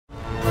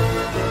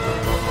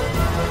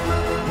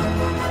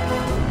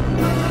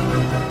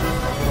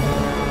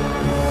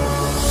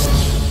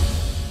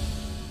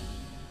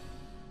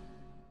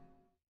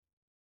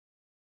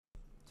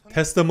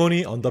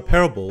Testimony on the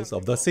parables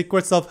of the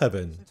secrets of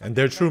heaven and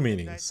their true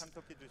meanings.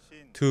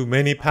 To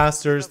many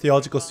pastors,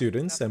 theological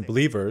students, and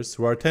believers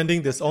who are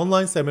attending this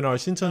online seminar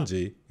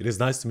Shincheonji, it is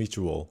nice to meet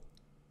you all.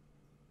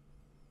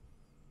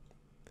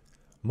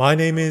 My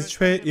name is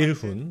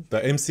TailㅅTestimony,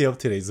 the MC of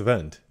today's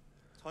event.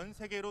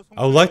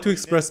 I would like to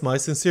express my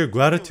sincere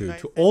gratitude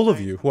to all of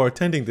you who are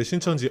attending the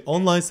Shincheonji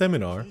online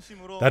seminar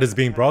that is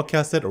being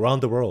broadcasted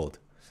around the world.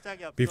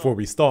 Before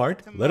we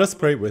start, let us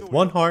pray with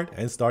one heart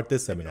and start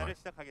this seminar.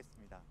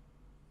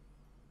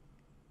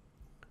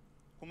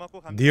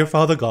 Dear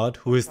Father God,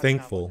 who is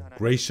thankful,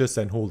 gracious,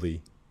 and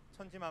holy,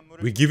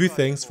 we give you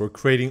thanks for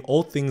creating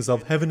all things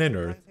of heaven and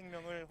earth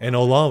and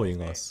allowing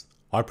us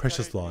our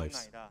precious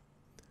lives.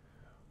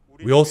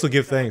 We also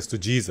give thanks to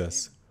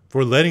Jesus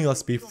for letting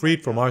us be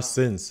freed from our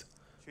sins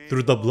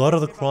through the blood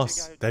of the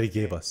cross that He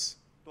gave us.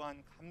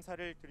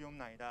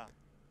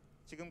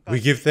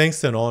 We give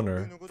thanks and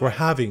honor for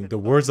having the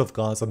words of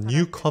God's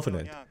new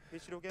covenant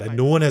that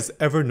no one has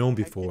ever known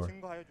before,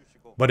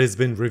 but has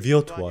been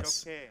revealed to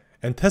us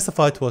and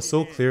testified to us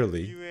so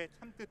clearly.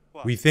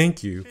 We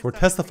thank you for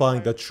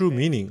testifying the true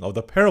meaning of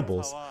the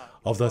parables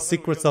of the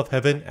secrets of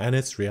heaven and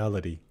its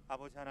reality.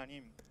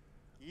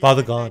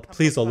 Father God,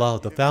 please allow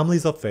the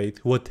families of faith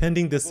who are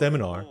attending this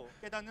seminar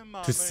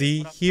to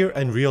see, hear,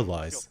 and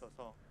realize.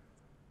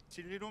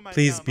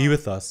 Please be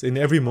with us in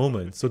every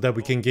moment so that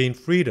we can gain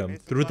freedom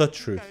through the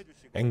truth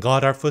and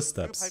guide our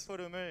footsteps.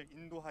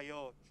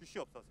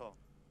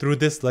 Through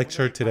this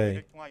lecture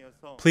today,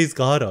 please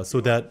guide us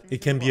so that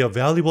it can be a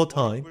valuable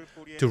time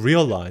to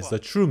realize the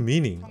true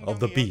meaning of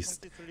the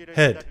beast,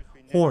 head,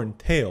 horn,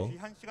 tail,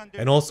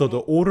 and also the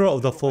order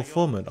of the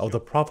fulfillment of the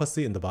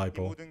prophecy in the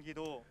Bible.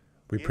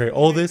 We pray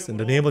all this in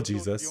the name of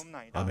Jesus.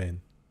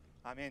 Amen.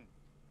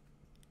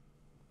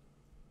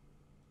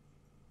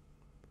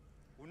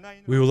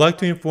 We would like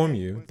to inform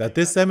you that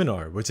this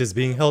seminar, which is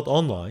being held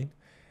online,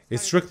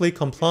 is strictly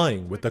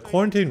complying with the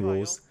quarantine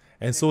rules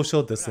and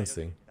social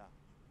distancing.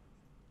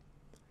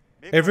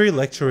 Every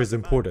lecture is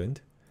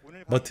important,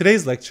 but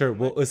today's lecture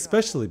will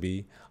especially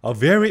be a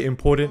very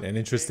important and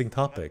interesting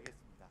topic.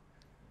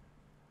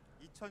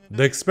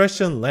 The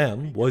expression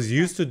lamb was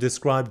used to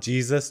describe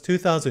Jesus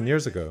 2,000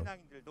 years ago,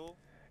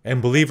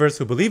 and believers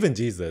who believe in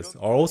Jesus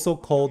are also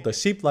called the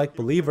sheep-like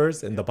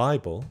believers in the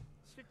Bible.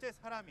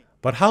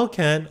 But how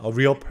can a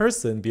real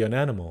person be an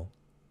animal?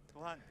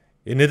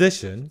 In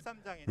addition,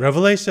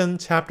 Revelation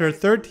chapter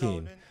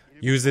 13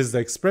 uses the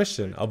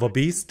expression of a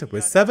beast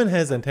with 7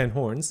 heads and 10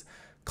 horns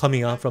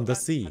coming out from the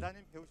sea.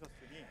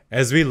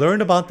 As we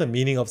learned about the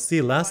meaning of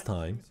sea last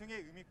time,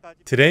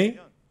 today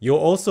you'll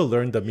also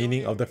learn the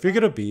meaning of the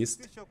figurative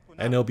beast,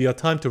 and it'll be a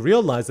time to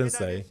realize and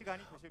say,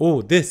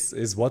 oh, this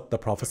is what the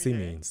prophecy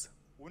means.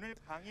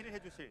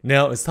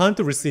 Now it's time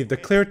to receive the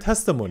clear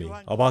testimony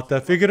about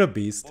the figurative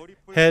beast,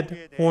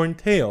 head, horn,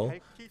 tail,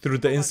 through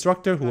the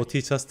instructor who will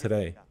teach us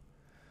today.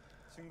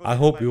 I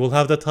hope we will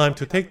have the time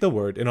to take the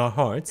word in our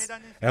hearts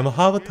and will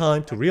have a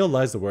time to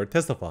realize the word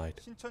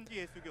testified.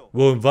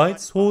 We'll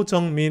invite So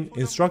Jung-min,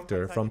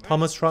 instructor from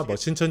Thomas Tribe of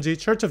Shincheonji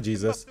Church of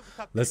Jesus.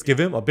 Let's give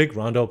him a big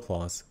round of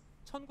applause.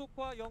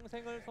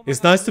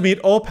 It's nice to meet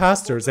all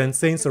pastors and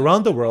saints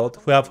around the world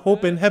who have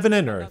hope in heaven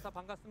and earth.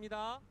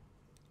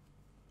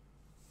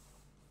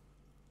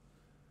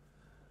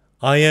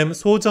 I am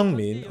So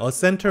Jung-min, a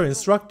center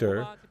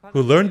instructor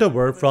who learned the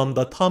word from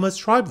the Thomas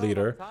tribe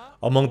leader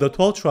among the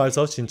 12 tribes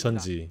of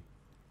Shincheonji.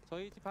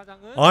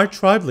 Our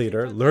tribe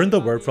leader learned the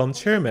word from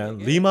chairman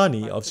Lee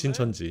Ma-ni of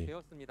Shincheonji.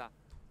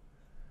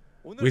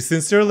 We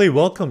sincerely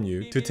welcome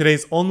you to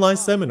today's online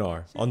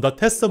seminar on the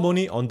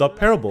testimony on the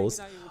parables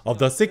of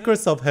the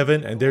secrets of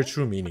heaven and their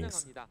true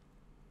meanings.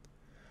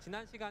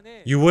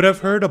 You would have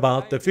heard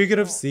about the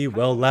figurative sea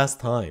well last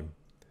time.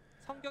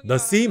 The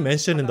sea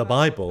mentioned in the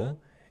Bible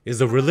is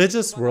a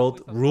religious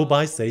world ruled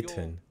by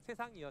Satan.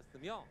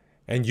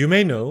 And you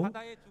may know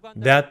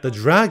that the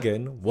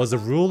dragon was a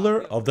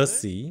ruler of the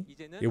sea.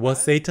 It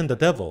was Satan the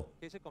devil.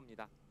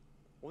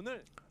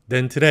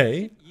 Then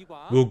today,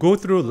 we'll go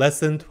through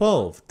lesson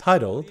 12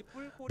 titled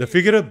The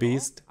Figurative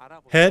Beast,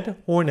 Head,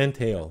 Horn, and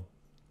Tail.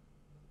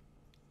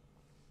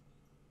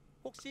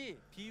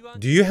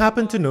 Do you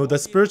happen to know the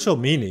spiritual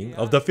meaning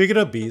of the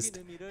figurative beast,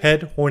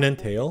 head, horn, and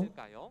tail?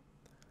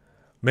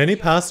 Many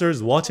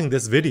pastors watching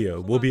this video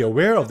will be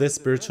aware of this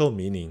spiritual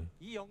meaning.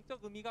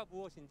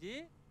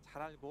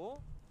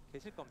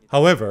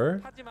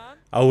 However,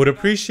 I would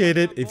appreciate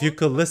it if you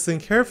could listen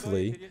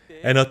carefully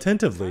and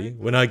attentively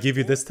when I give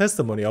you this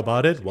testimony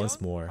about it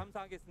once more.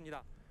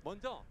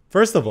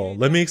 First of all,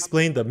 let me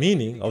explain the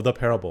meaning of the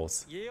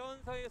parables.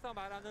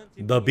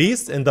 The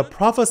beast in the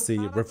prophecy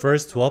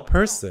refers to a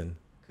person,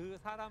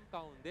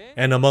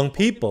 and among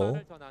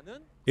people,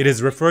 it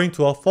is referring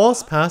to a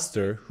false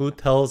pastor who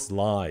tells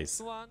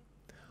lies.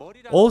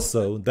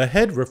 Also, the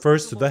head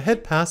refers to the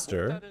head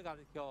pastor,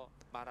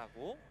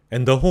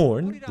 and the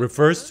horn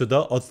refers to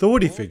the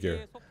authority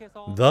figure,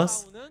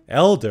 thus,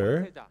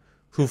 elder,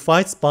 who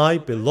fights by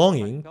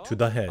belonging to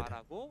the head.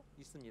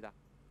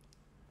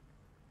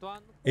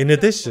 In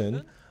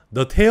addition,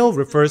 the tail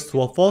refers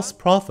to a false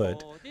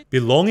prophet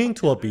belonging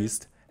to a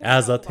beast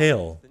as a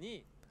tail.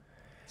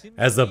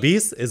 As a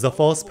beast is a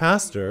false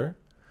pastor,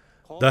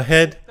 the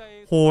head,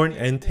 horn,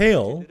 and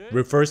tail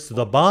refers to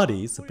the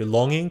bodies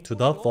belonging to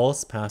the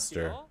false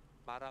pastor.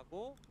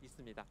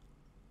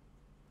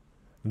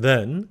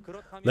 Then,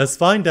 let's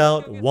find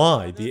out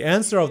why the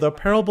answer of the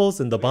parables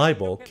in the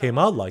Bible came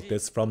out like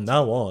this from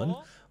now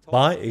on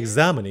by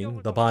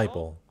examining the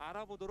Bible.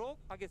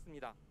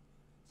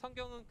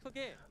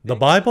 The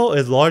Bible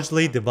is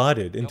largely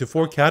divided into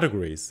 4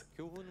 categories.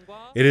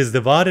 It is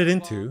divided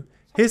into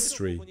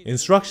history,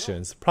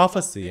 instructions,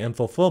 prophecy, and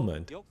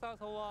fulfillment.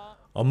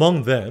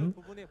 Among them,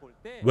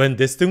 when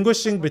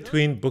distinguishing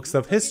between books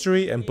of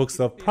history and books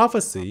of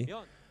prophecy,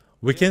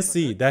 we can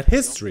see that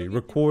history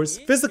records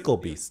physical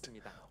beast,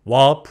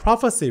 while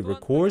prophecy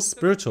records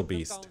spiritual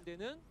beast.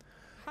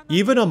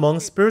 Even among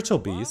spiritual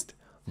beasts,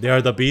 there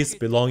are the beasts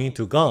belonging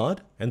to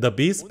God and the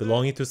beasts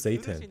belonging to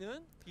Satan.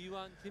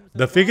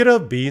 The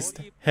figurative beast,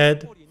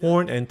 head,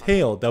 horn, and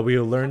tail that we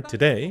will learn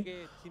today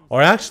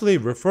are actually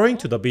referring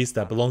to the beasts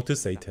that belong to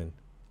Satan.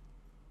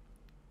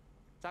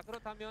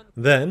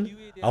 Then,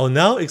 I'll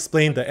now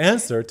explain the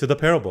answer to the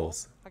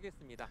parables.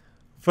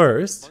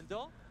 First,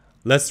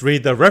 let's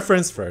read the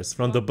reference verse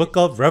from the book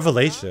of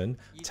Revelation,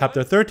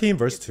 chapter 13,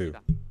 verse 2.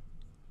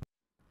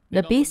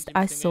 The beast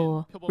I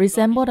saw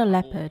resembled a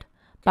leopard,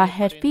 but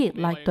had feet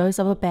like those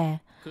of a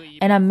bear,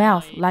 and a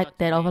mouth like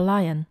that of a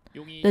lion.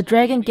 The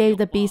dragon gave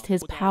the beast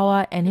his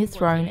power and his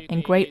throne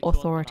and great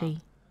authority.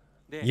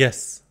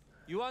 Yes.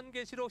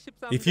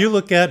 If you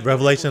look at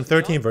Revelation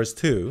 13, verse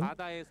 2,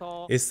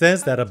 it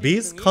says that a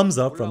beast comes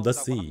up from the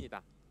sea.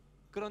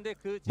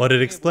 But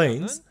it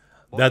explains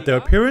that the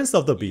appearance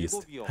of the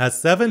beast has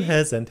 7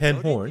 heads and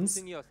 10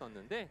 horns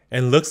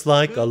and looks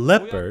like a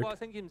leopard.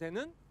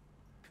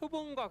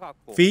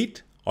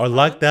 Feet are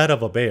like that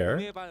of a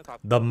bear.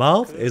 The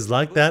mouth is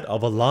like that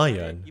of a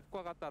lion.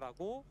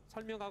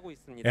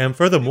 And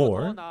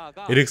furthermore,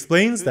 it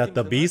explains that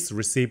the beast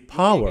received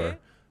power,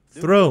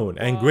 throne,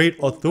 and great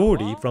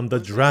authority from the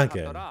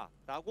dragon.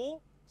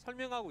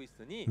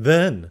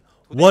 Then,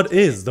 what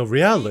is the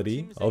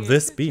reality of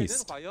this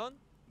beast?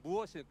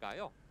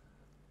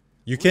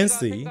 You can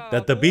see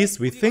that the beast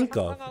we think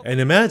of and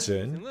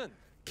imagine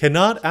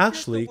cannot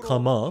actually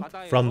come up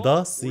from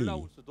the sea.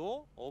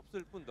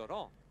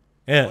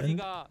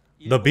 And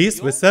the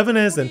beast with 7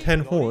 heads and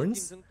 10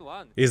 horns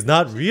is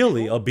not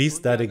really a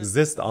beast that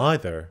exists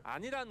either.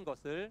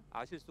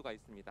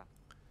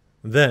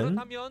 Then,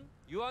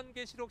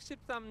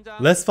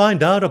 let's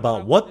find out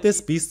about what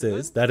this beast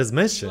is that is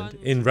mentioned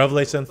in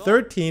Revelation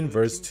 13,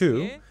 verse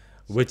 2,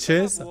 which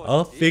is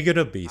a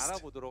figurative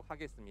beast.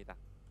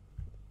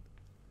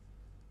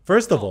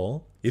 First of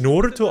all, in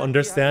order to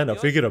understand a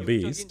figurative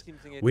beast,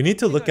 we need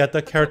to look at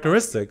the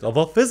characteristic of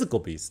a physical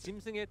beast.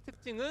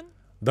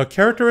 The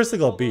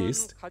characteristic of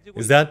beast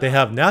is that they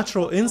have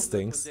natural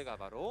instincts,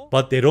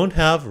 but they don't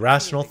have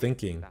rational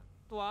thinking.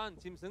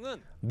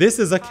 This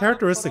is a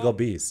characteristic of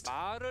beast.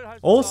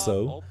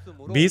 Also,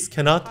 beasts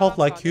cannot talk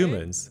like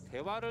humans.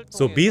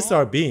 So beasts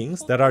are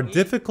beings that are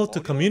difficult to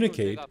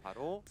communicate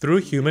through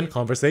human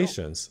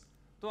conversations.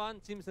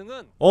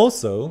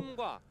 Also,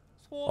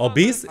 a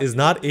beast is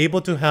not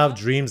able to have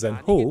dreams and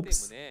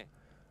hopes.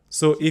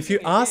 So if you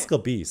ask a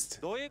beast,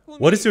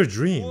 "What is your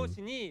dream?"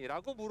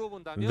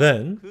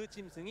 then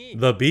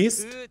the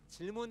beast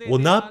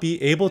will not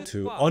be able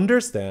to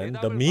understand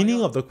the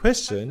meaning of the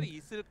question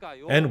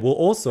and will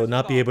also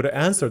not be able to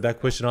answer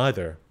that question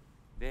either.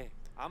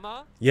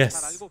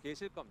 Yes.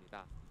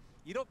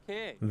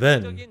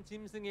 Then,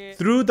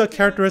 through the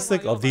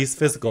characteristic of these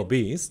physical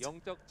beasts,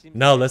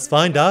 now let's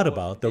find out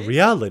about the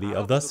reality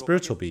of the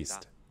spiritual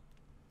beast.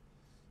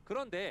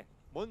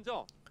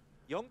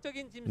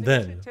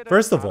 Then,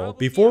 first of all,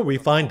 before we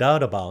find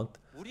out about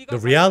the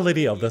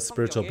reality of the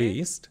spiritual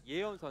beast,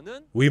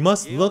 we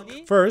must look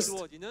first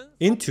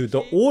into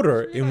the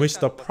order in which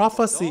the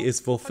prophecy is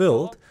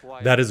fulfilled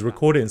that is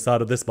recorded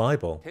inside of this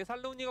Bible.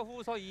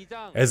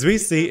 As we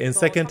see in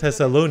 2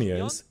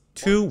 Thessalonians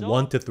 2,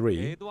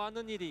 1-3,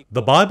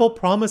 the Bible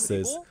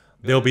promises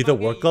there will be the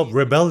work of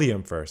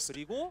rebellion first.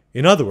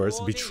 In other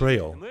words,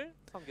 betrayal.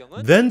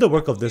 Then the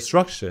work of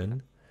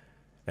destruction,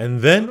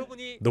 and then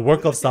the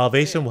work of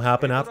salvation will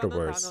happen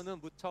afterwards.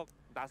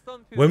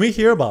 When we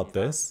hear about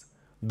this,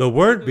 the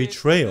word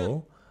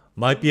betrayal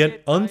might be an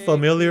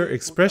unfamiliar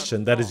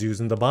expression that is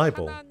used in the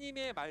Bible.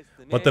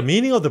 But the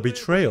meaning of the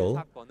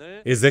betrayal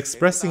is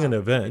expressing an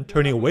event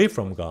turning away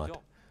from God,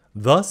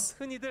 thus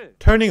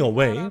turning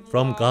away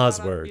from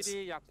God's words.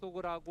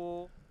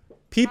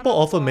 People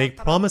often make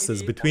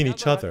promises between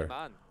each other,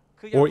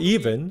 or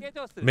even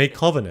make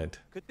covenant.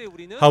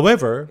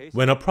 However,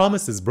 when a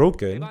promise is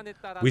broken,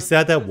 we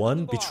say that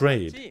one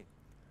betrayed.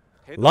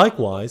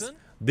 Likewise,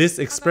 this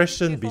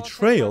expression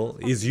betrayal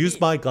is used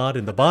by God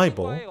in the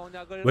Bible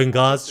when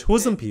God's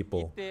chosen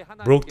people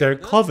broke their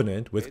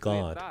covenant with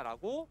God.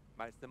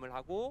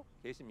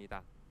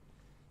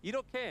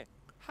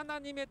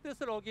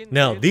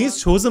 Now,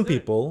 these chosen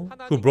people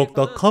who broke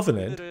the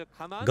covenant,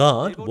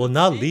 God will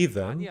not leave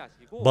them,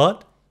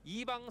 but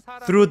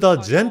through the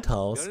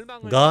Gentiles,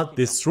 God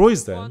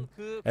destroys them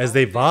as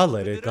they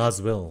violated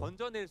God's will.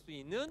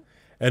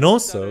 And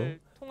also,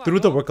 through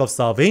the work of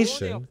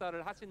salvation,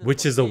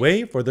 which is a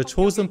way for the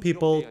chosen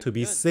people to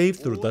be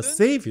saved through the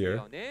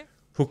Savior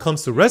who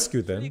comes to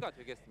rescue them,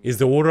 is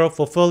the order of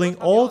fulfilling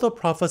all the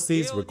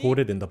prophecies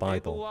recorded in the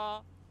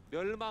Bible.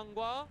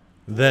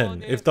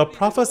 Then, if the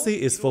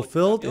prophecy is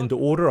fulfilled in the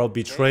order of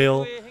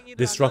betrayal,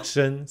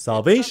 destruction,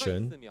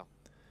 salvation,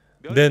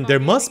 then there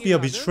must be a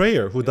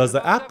betrayer who does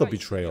the act of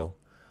betrayal,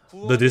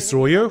 the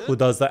destroyer who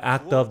does the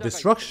act of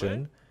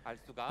destruction,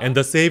 and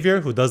the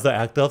Savior who does the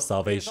act of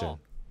salvation.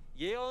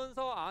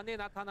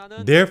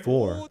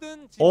 Therefore,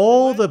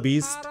 all the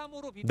beasts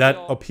that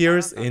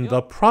appears in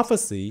the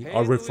prophecy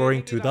are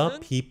referring to the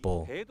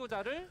people.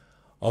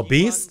 A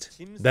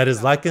beast that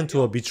is likened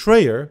to a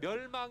betrayer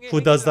who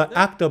does the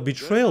act of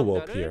betrayal will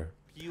appear.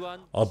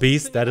 A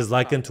beast that is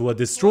likened to a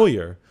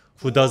destroyer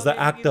who does the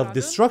act of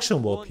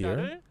destruction will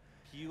appear.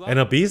 And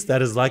a beast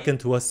that is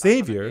likened to a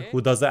savior who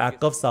does the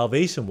act of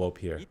salvation will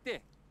appear.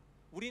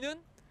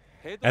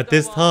 At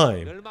this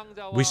time,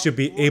 we should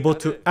be able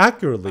to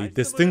accurately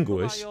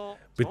distinguish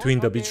between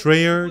the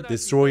betrayer,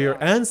 destroyer,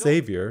 and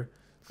savior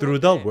through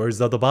the words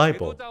of the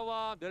Bible.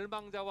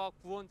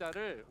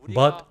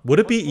 But would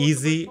it be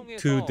easy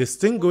to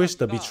distinguish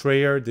the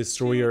betrayer,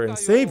 destroyer, and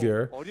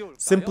savior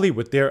simply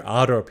with their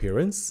outer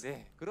appearance?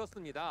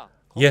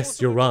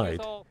 Yes, you're right.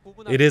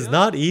 It is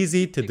not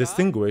easy to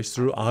distinguish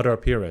through outer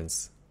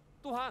appearance.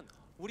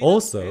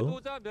 Also,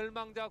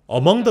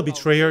 among the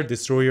betrayer,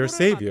 destroyer,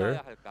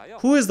 savior,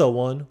 who is the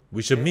one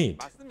we should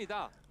meet?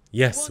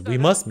 Yes, we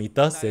must meet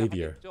the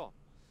Savior.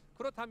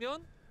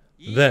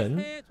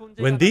 Then,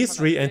 when these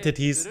three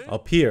entities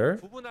appear,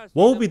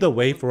 what will be the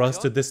way for us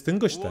to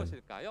distinguish them?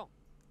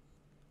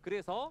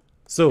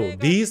 So,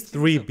 these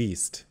three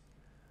beasts,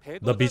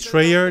 the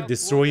betrayer,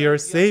 destroyer,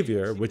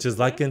 savior, which is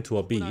likened to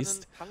a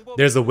beast,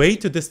 there's a way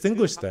to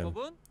distinguish them.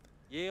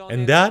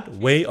 And that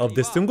way of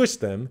distinguish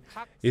them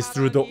is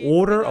through the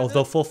order of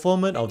the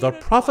fulfillment of the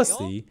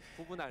prophecy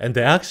and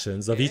the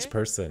actions of each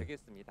person.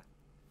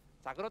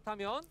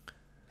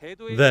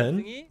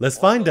 Then, let's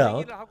find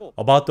out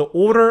about the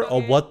order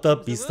of what the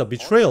beast of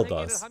betrayal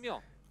does,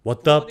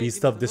 what the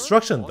beast of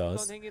destruction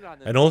does,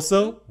 and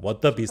also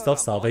what the beast of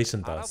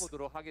salvation does.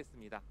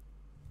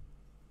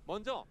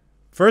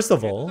 First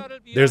of all,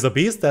 there's a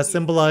beast that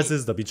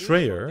symbolizes the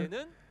betrayer,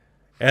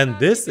 and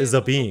this is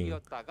a being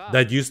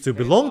that used to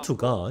belong to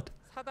God,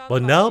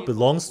 but now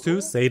belongs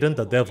to Satan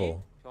the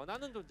devil.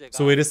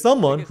 So it is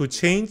someone who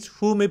changed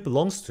whom it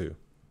belongs to.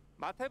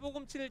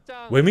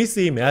 When we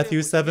see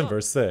Matthew 7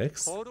 verse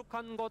 6,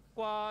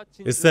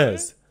 it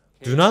says,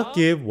 "Do not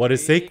give what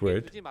is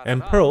sacred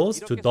and pearls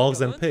to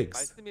dogs and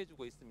pigs."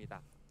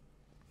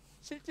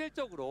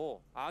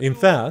 In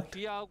fact,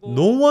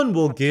 no one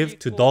will give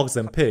to dogs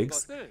and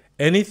pigs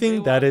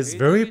anything that is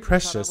very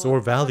precious or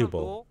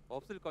valuable.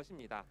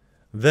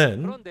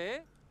 Then,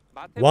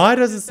 why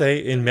does it say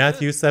in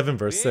Matthew 7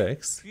 verse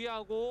 6,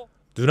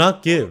 "Do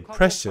not give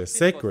precious,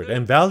 sacred,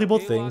 and valuable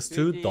things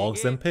to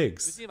dogs and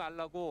pigs"?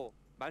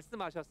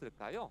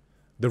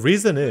 The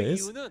reason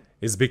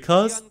is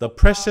because the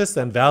precious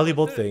and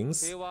valuable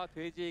things,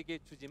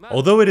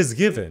 although it is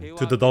given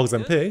to the dogs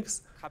and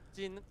pigs,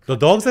 the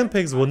dogs and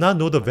pigs will not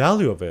know the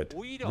value of it.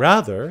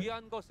 Rather,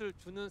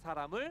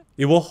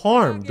 it will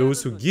harm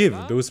those who give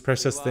those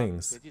precious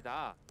things.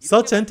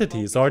 Such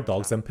entities are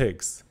dogs and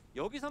pigs.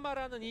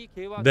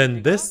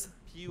 Then this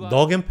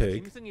dog and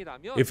pig,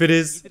 if it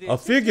is a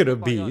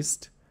figurative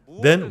beast,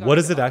 then what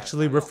is it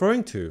actually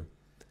referring to?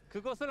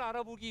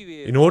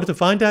 In order to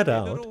find that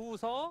out,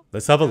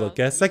 let's have a look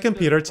at 2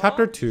 Peter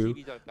chapter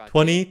 2,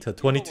 20 to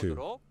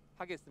 22.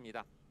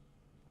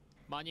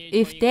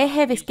 If they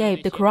have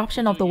escaped the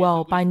corruption of the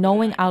world by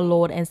knowing our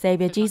Lord and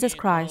Savior Jesus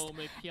Christ,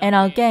 and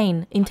are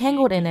again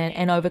entangled in it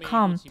and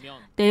overcome,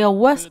 they are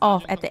worse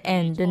off at the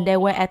end than they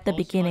were at the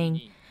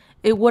beginning.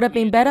 It would have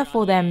been better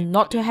for them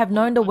not to have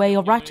known the way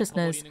of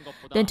righteousness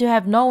than to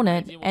have known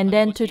it and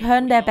then to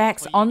turn their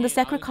backs on the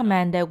sacred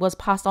command that was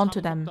passed on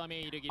to them.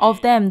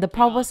 Of them, the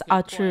proverbs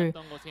are true.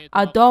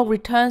 A dog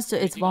returns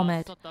to its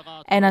vomit,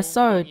 and a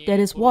sow that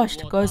is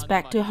washed goes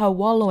back to her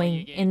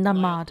wallowing in the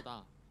mud.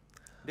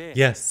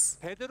 Yes.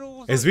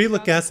 As we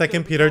look at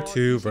 2 Peter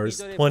 2 verse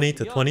 20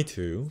 to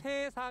 22,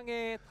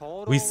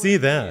 we see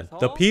that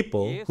the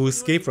people who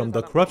escape from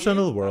the corruption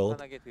of the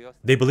world,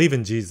 they believe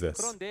in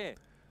Jesus.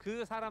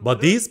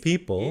 But these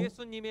people,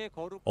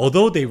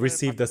 although they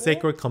received the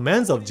sacred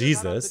commands of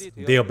Jesus,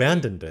 they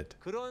abandoned it.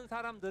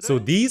 So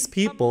these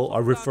people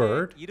are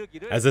referred,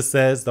 as it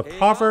says, the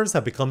proverbs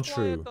have become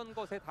true.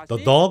 The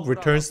dog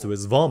returns to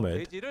his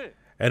vomit,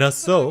 and a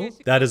sow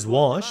that is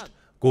washed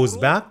goes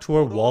back to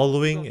her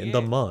wallowing in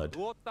the mud,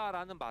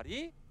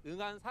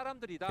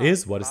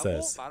 is what it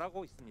says.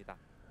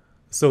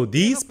 So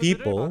these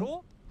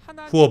people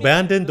who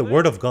abandoned the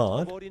word of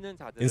God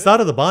inside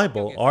of the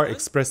Bible are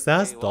expressed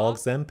as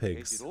dogs and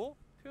pigs.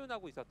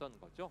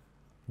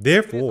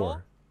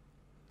 Therefore,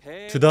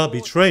 to the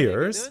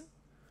betrayers,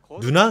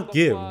 do not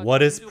give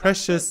what is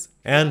precious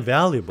and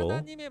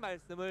valuable,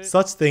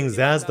 such things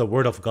as the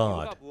Word of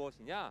God.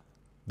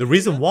 The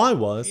reason why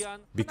was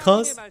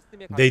because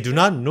they do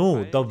not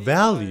know the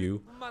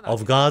value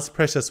of God's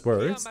precious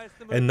words,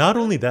 and not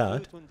only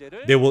that,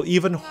 they will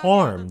even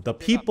harm the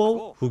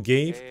people who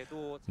gave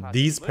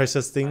these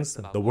precious things,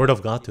 the Word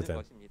of God, to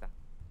them.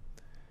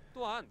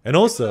 And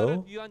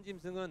also,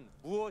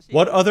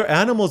 what other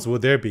animals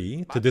would there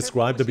be to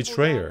describe the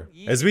betrayer?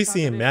 As we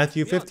see in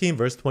Matthew 15,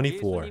 verse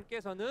 24,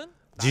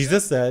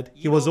 Jesus said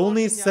he was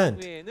only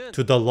sent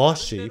to the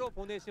lost sheep,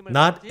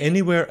 not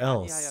anywhere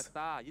else.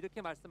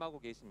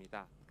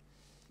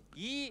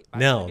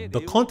 Now,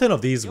 the content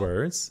of these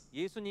words,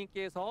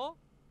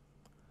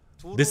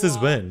 this is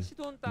when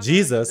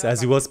Jesus,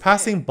 as he was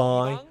passing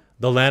by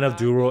the land of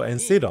Duro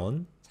and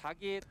Sidon,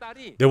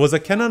 there was a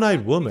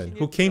Canaanite woman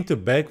who came to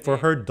beg for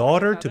her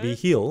daughter to be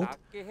healed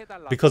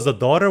because the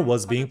daughter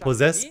was being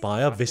possessed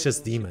by a vicious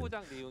demon.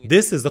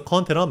 This is the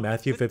content of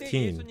Matthew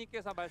 15.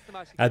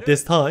 At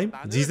this time,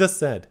 Jesus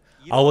said,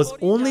 I was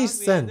only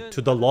sent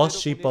to the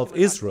lost sheep of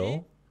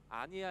Israel,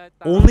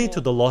 only to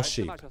the lost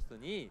sheep.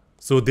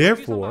 So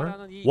therefore,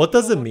 what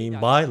does it mean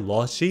by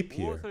lost sheep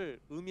here?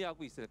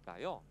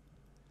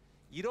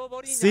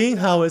 Seeing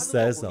how it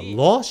says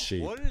lost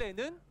sheep,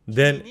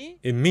 then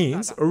it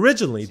means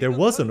originally there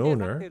was an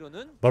owner,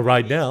 but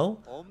right now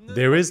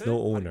there is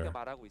no owner.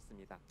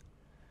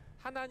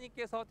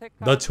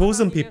 The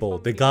chosen people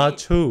that God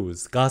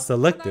chose, God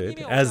selected,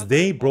 as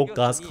they broke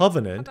God's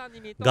covenant,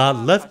 God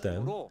left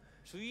them,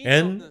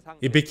 and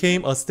it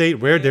became a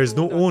state where there's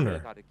no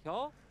owner.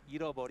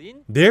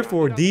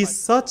 Therefore, these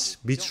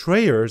such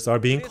betrayers are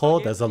being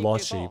called as a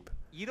lost sheep.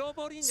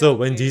 So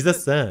when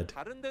Jesus said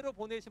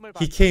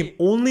he came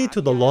only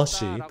to the lost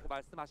sheep,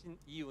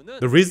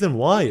 the reason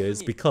why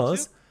is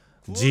because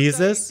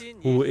Jesus,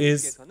 who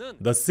is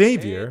the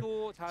Savior,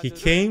 he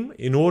came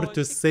in order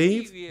to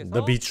save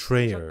the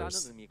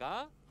betrayers.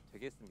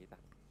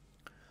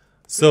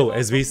 So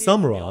as we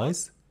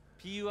summarize,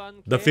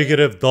 the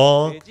figurative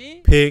dog,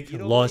 pig,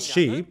 lost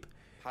sheep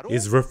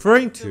is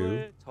referring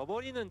to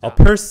a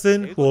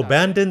person who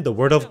abandoned the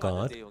Word of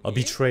God, a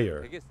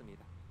betrayer.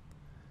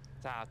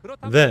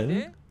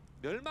 Then,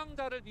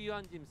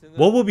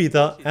 what will be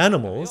the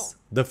animals,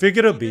 the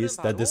figurative beasts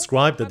that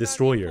describe the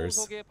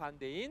destroyers?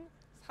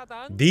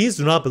 These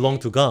do not belong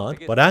to God,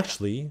 but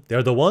actually,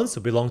 they're the ones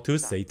who belong to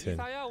Satan.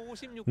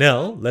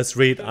 Now, let's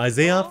read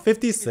Isaiah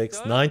 56,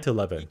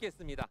 9-11.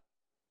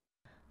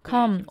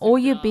 Come, all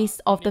you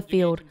beasts of the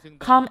field,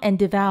 come and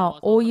devour,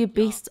 all you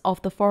beasts of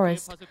the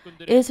forest.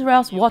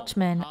 Israel's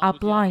watchmen are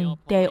blind,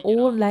 they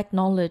all lack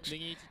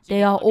knowledge.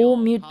 They are all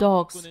mute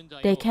dogs.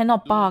 They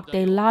cannot bark,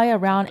 they lie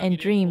around and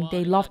dream,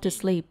 they love to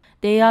sleep.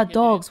 They are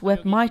dogs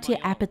with mighty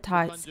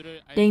appetites.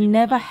 They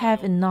never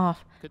have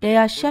enough. They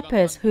are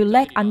shepherds who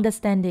lack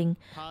understanding.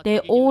 They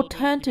all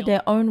turn to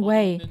their own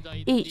way.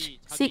 Each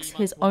seeks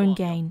his own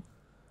gain.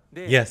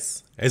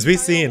 Yes, as we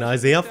see in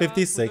Isaiah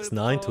 56,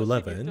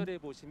 9-11,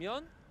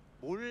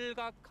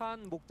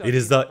 it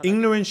is the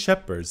ignorant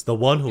shepherds, the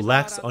one who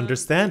lacks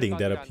understanding,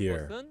 that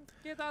appear.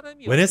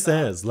 When it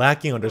says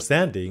lacking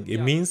understanding, it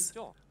means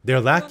they're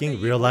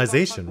lacking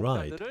realization,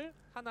 right?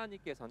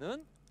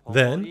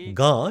 Then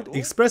God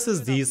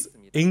expresses these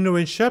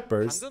ignorant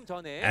shepherds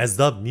as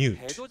the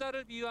mute.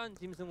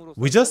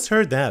 We just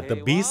heard that the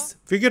beasts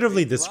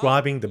figuratively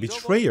describing the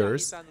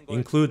betrayers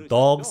include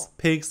dogs,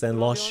 pigs, and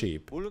lost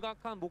sheep.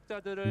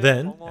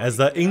 Then, as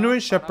the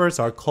ignorant shepherds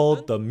are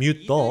called the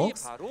mute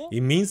dogs,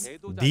 it means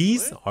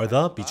these are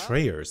the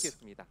betrayers.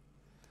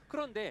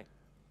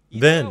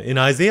 Then, in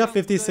Isaiah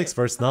 56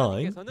 verse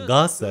 9,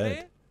 God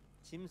said,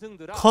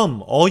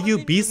 Come, all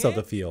you beasts of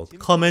the field,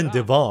 come and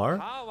devour,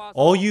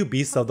 all you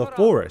beasts of the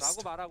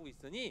forest.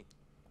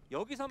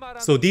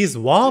 So these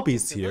wild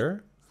beasts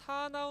here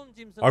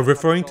are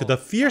referring to the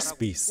fierce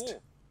beast.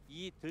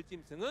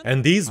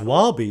 And these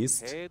wild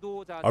beasts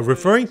are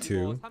referring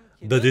to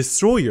the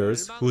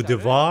destroyers who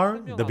devour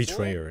the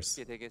betrayers.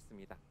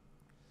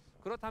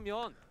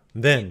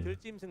 Then,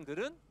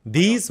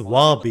 these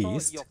wild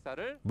beasts,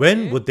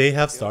 when would they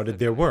have started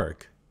their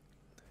work?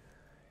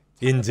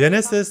 In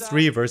Genesis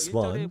 3 verse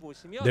 1,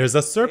 there's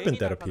a serpent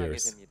that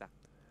appears.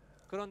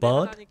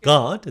 But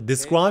God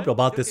described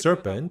about the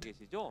serpent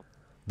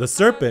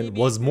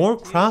was more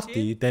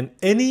crafty than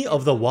any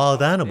of the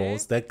wild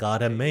animals that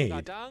God had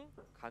made,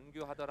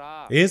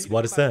 is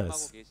what it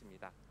says.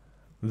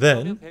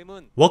 Then,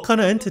 what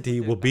kind of entity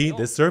will be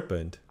this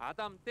serpent?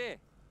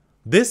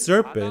 This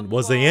serpent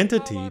was the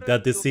entity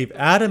that deceived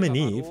Adam and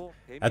Eve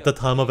at the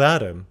time of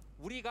Adam.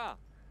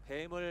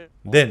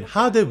 Then,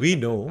 how did we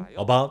know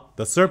about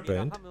the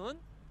serpent?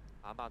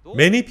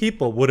 Many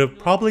people would have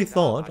probably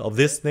thought of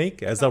this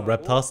snake as a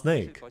reptile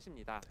snake.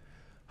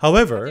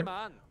 However,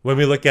 when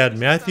we look at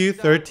Matthew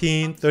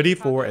 13,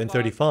 34, and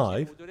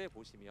 35,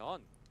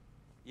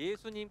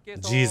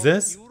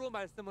 Jesus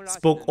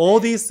spoke all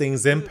these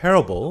things in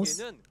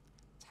parables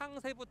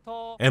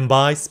And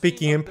by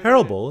speaking in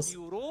parables,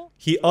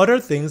 he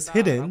uttered things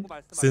hidden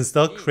since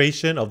the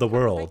creation of the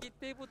world.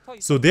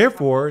 So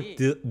therefore,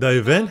 the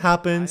event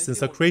happened since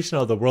the creation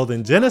of the world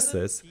in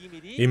Genesis.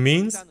 It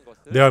means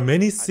there are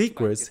many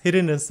secrets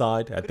hidden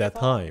inside at that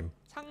time.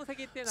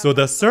 So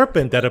the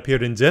serpent that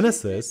appeared in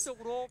Genesis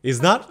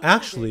is not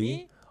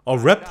actually a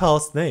reptile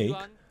snake,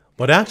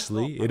 but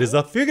actually it is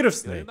a figurative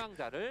snake,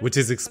 which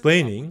is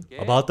explaining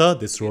about the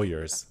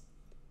destroyers.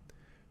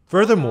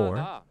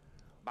 Furthermore,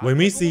 when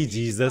we see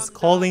Jesus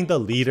calling the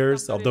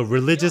leaders of the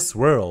religious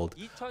world,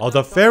 of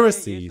the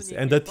Pharisees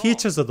and the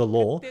teachers of the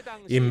law,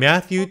 in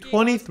Matthew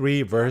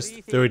 23 verse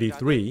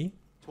 33,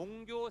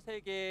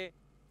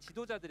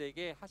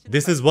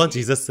 this is what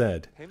Jesus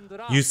said,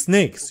 "You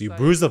snakes, you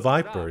brood of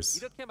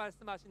vipers."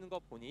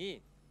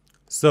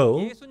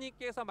 So,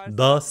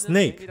 the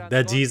snake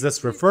that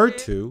Jesus referred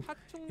to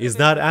is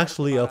not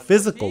actually a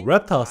physical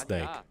reptile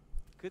snake,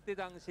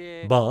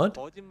 but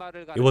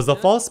it was the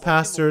false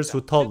pastors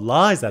who taught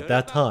lies at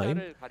that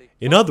time.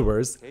 In other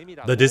words,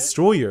 the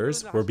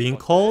destroyers were being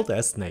called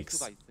as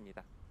snakes.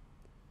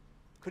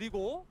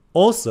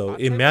 Also,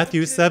 in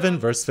Matthew 7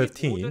 verse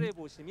 15,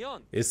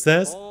 it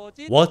says,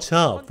 "Watch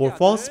out for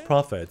false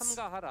prophets.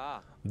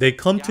 They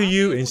come to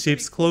you in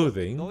sheep's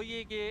clothing,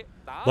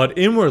 but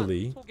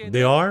inwardly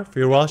they are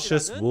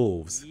ferocious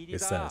wolves,"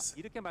 it says.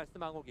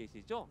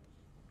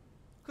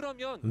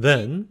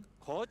 Then,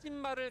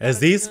 as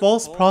these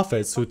false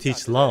prophets who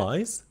teach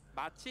lies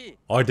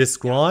are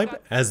described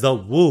as the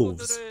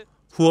wolves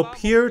who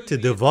appear to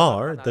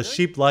devour the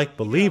sheep-like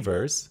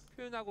believers,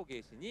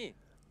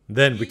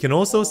 then we can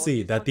also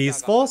see that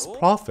these false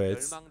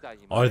prophets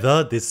are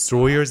the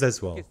destroyers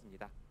as well.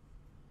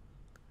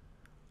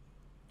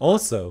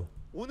 Also,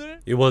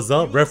 it was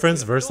a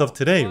reference verse of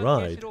today,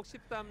 right?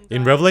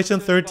 In Revelation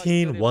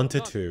 13,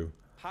 1-2,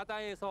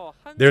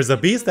 there's a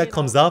beast that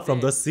comes out from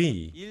the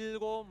sea.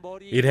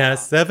 It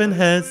has 7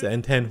 heads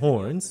and 10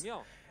 horns,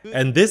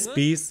 and this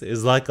beast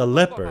is like a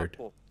leopard,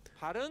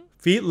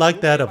 feet like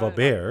that of a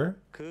bear,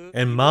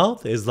 and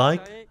mouth is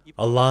like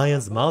a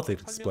lion's mouth,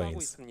 it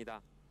explains.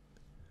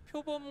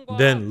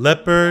 Then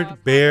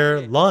leopard,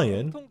 bear,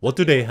 lion, what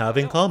do they have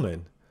in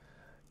common?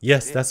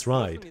 Yes, that's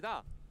right.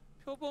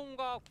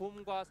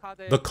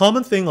 The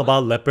common thing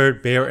about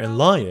leopard, bear, and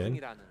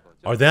lion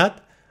are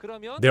that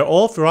they're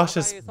all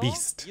ferocious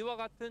beasts.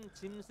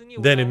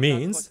 Then it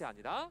means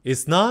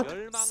it's not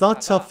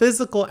such a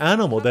physical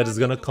animal that is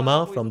going to come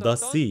out from the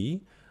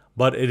sea,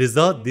 but it is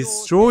a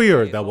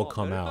destroyer that will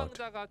come out.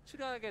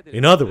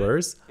 In other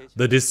words,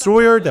 the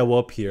destroyer that will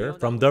appear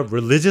from the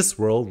religious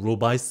world ruled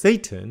by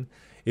Satan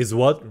is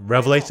what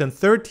Revelation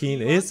 13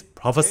 is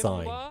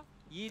prophesying.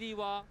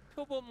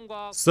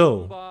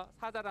 So,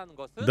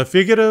 the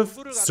figurative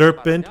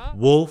serpent,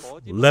 wolf,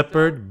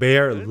 leopard,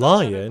 bear,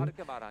 lion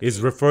is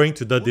referring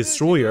to the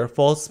destroyer,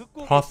 false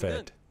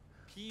prophet,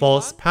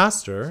 false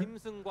pastor.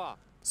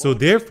 So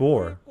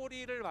therefore,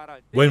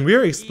 when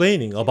we're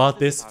explaining about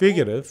this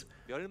figurative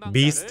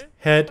beast,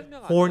 head,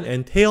 horn,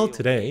 and tail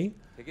today,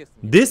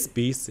 this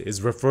beast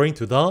is referring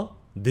to the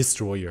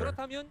destroyer.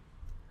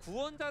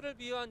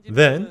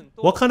 Then,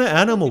 what kind of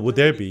animal would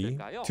there be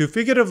to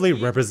figuratively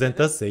represent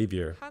the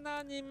Savior?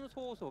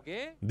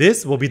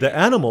 This will be the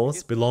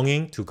animals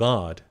belonging to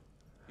God.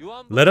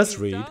 Let us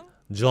read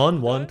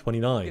John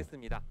 1:29.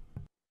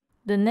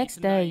 The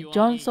next day,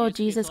 John saw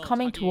Jesus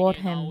coming toward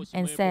him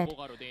and said,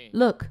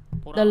 "Look,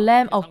 the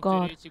Lamb of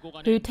God,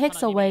 who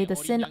takes away the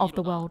sin of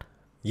the world."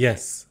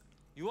 Yes.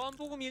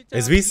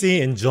 As we see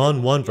in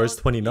John 1 verse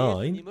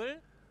 29,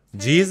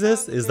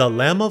 Jesus is the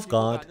Lamb of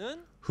God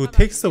who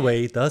takes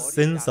away the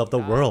sins of the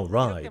world,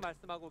 right?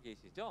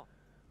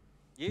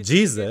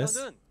 Jesus,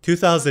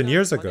 2,000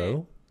 years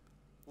ago,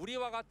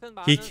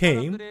 He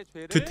came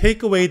to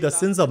take away the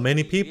sins of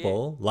many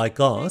people like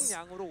us.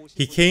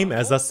 He came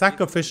as a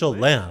sacrificial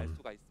lamb.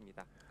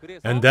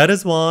 And that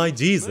is why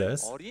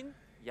Jesus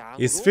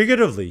is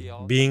figuratively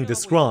being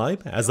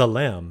described as a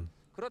lamb.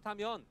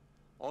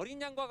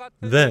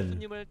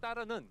 Then,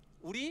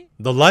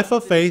 the life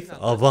of faith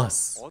of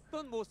us,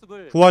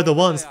 who are the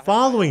ones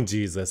following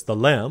Jesus, the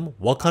Lamb,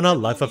 what kind of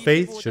life of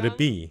faith should it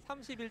be?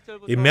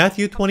 In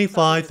Matthew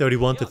 25,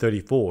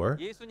 31-34,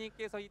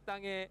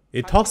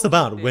 it talks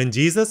about when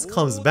Jesus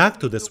comes back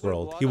to this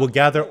world, He will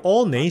gather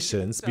all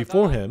nations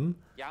before Him.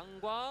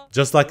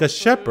 Just like a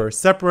shepherd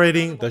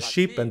separating the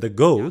sheep and the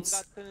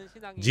goats,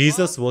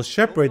 Jesus will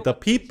separate the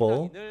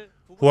people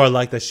who are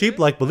like the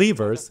sheep-like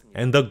believers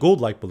and the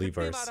goat-like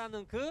believers.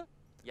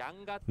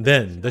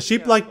 Then, the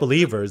sheep-like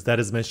believers that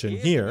is mentioned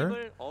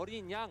here,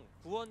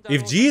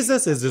 if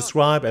Jesus is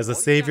described as a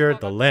Savior,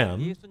 the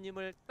Lamb,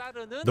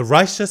 the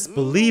righteous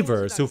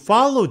believers who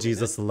follow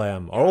Jesus, the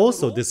Lamb, are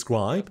also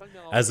described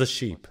as a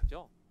sheep.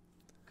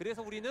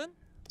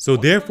 So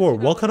therefore,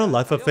 what kind of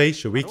life of faith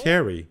should we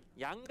carry?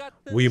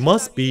 We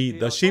must be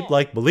the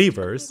sheep-like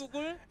believers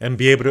and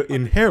be able to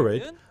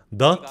inherit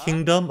the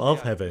kingdom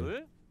of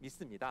heaven.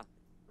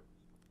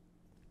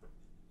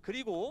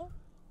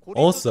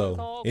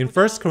 Also, in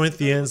 1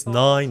 Corinthians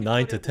 9,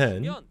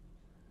 9-10,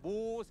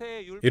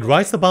 It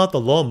writes about the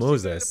law of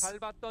Moses.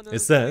 It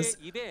says,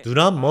 "Do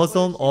not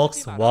muzzle an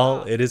ox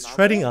while it is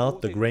treading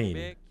out the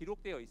grain."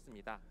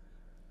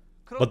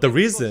 But the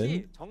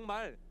reason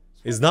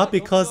is not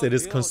because it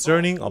is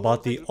concerning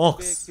about the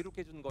ox.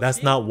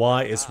 That's not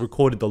why it's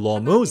recorded the law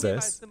of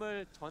Moses,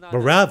 but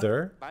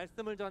rather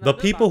the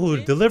people who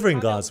are delivering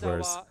God's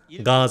words,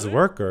 God's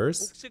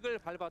workers,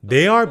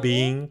 they are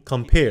being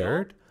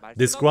compared,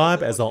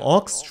 described as an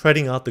ox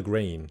treading out the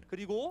grain.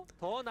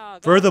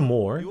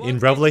 Furthermore, in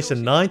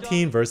Revelation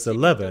 19 verse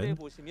 11,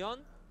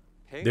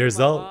 there's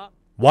a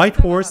white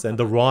horse and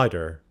the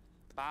rider.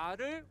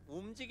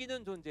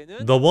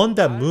 The one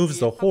that moves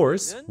the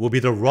horse will be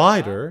the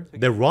rider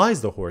that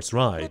rides the horse,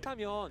 right?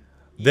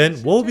 Then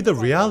what will be the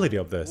reality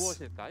of this?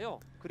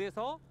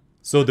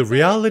 So the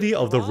reality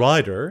of the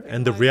rider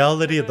and the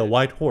reality of the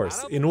white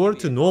horse, in order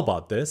to know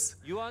about this,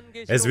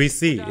 as we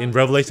see in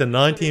Revelation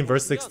 19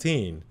 verse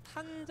 16,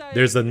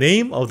 there's a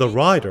name of the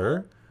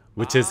rider,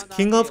 which is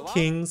King of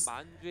Kings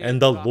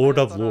and the Lord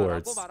of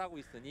Lords.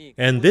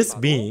 And this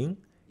being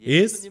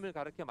is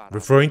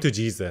referring to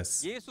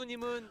Jesus.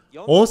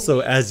 Also,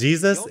 as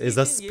Jesus is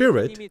a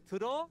spirit,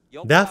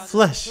 that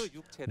flesh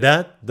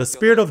that the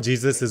Spirit of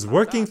Jesus is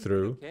working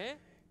through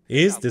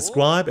is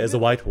described as a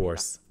white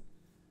horse.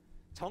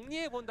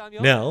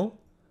 Now,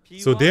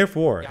 so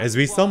therefore, as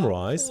we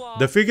summarize,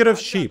 the figure of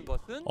sheep,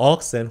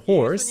 ox, and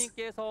horse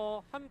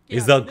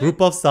is a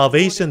group of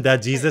salvation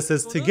that Jesus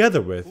is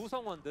together with,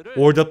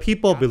 or the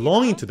people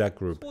belonging to that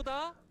group.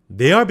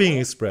 They are being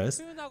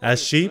expressed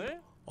as sheep,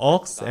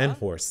 ox, and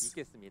horse.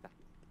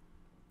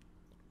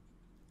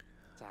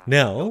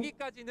 Now,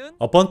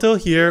 up until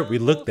here, we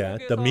looked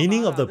at the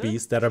meaning of the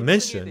beasts that are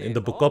mentioned in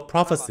the book of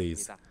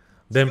prophecies.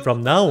 Then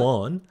from now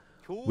on,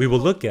 we will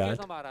look at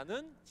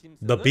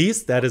the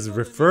beast that is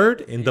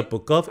referred in the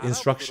book of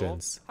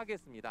instructions.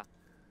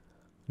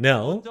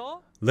 Now,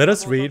 let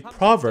us read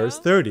Proverbs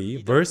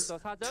 30, verse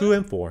 2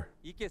 and 4.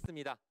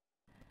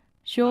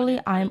 Surely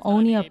I am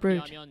only a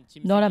brute,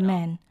 not a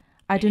man.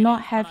 I do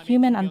not have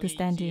human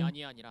understanding.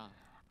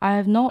 I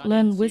have not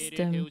learned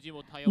wisdom,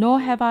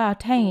 nor have I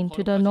attained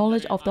to the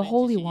knowledge of the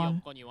Holy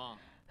One.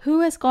 Who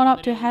has gone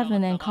up to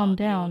heaven and come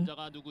down?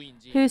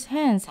 Whose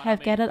hands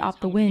have gathered up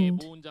the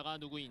wind?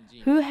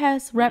 Who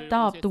has wrapped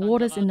up the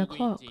waters in a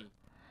cloak?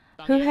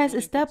 Who has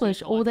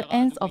established all the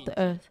ends of the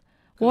earth?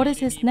 What is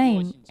his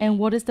name, and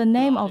what is the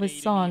name of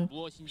his son?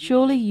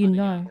 Surely you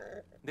know.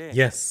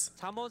 Yes.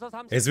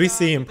 As we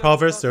see in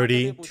Proverbs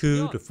 30,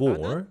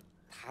 2-4,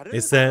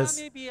 it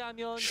says,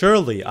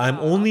 "Surely I am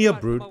only a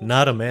brute,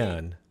 not a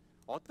man."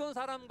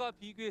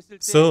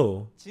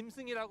 So,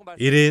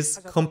 it is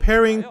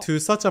comparing to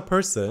such a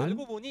person.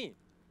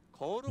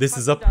 This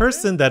is a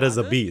person that is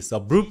a beast, a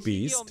brute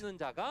beast,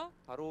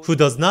 who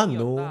does not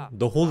know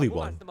the Holy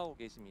One.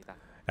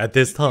 At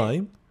this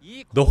time,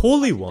 the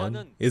Holy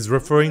One is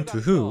referring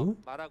to who?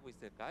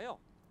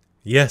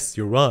 Yes,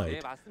 you're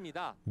right.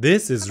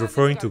 This is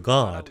referring to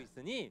God.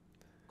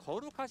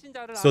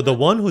 So the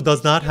one who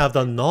does not have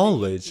the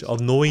knowledge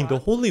of knowing the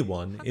Holy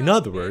One, in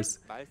other words,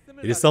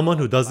 it is someone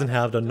who doesn't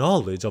have the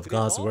knowledge of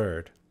God's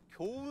Word.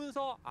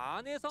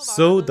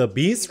 So the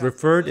beast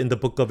referred in the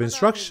book of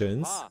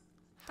instructions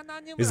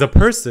is a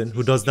person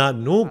who does not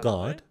know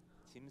God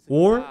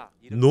or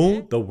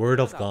know the Word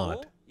of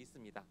God.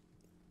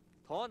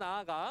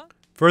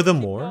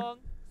 Furthermore,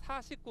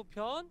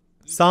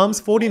 Psalms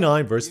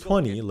 49 verse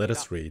 20, let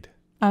us read.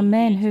 A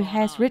man who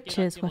has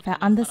riches without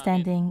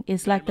understanding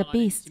is like the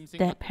beasts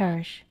that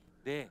perish.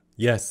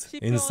 Yes,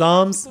 in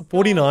Psalms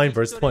 49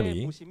 verse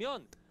 20,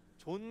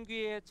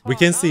 we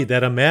can see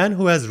that a man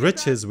who has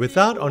riches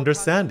without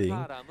understanding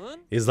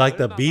is like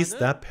the beasts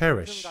that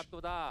perish.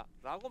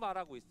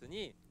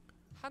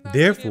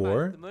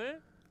 Therefore,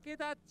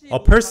 a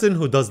person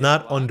who does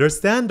not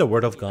understand the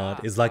Word of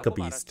God is like a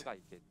beast.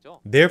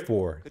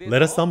 Therefore,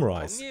 let us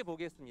summarize.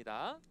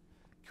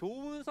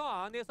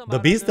 The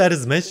beast that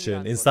is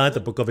mentioned inside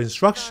the book of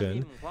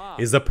instruction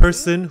is a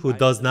person who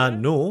does not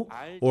know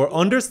or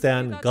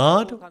understand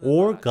God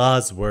or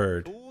God's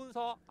Word.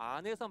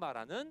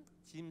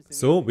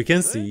 So we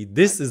can see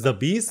this is the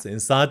beast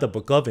inside the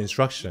book of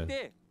instruction.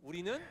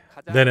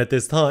 Then at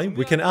this time,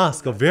 we can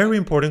ask a very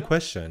important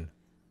question.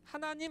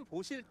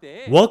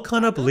 What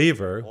kind of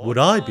believer would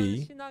I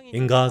be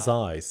in God's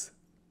eyes?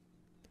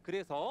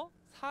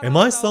 Am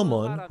I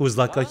someone who is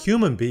like a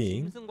human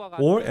being,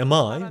 or am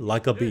I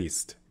like a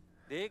beast?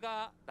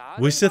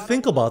 We should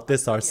think about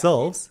this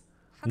ourselves,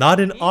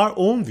 not in our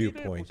own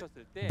viewpoint,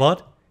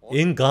 but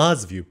in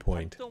God's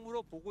viewpoint.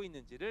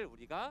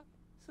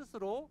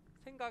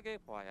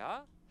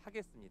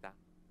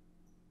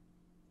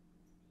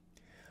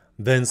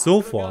 Then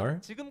so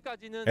far,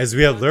 as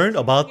we have learned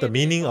about the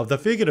meaning of the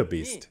figurative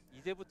beast,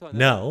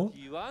 now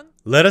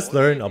let us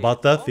learn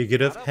about the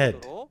figurative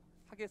head.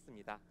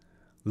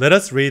 Let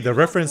us read the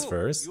reference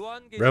verse,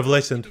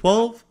 Revelation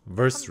 12,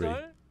 verse 3.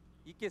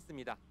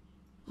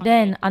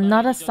 Then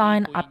another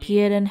sign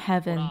appeared in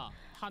heaven,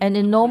 an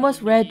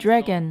enormous red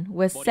dragon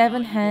with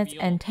 7 heads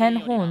and 10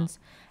 horns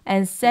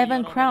and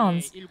 7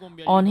 crowns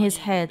on his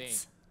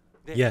heads.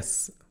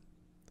 Yes.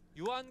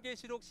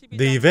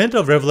 The event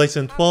of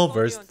Revelation 12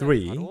 verse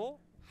 3,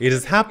 it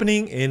is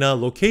happening in a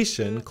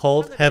location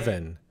called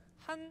heaven.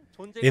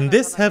 In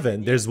this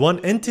heaven, there's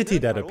one entity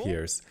that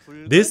appears.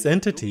 This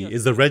entity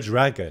is the red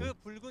dragon.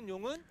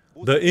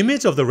 The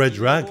image of the red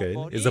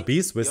dragon is a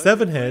beast with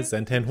 7 heads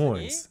and 10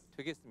 horns.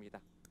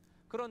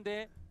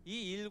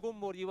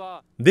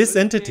 This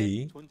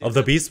entity of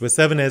the beast with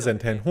 7 heads and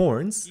 10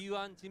 horns,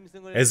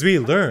 as we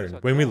learn,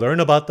 when we learn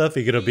about the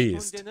figurative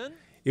beast,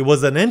 it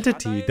was an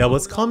entity that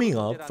was coming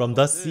up from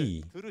the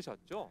sea.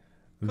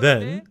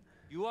 Then,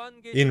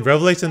 in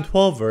Revelation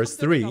 12 verse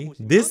 3,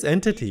 this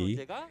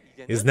entity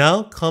is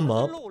now come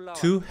up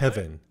to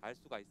heaven.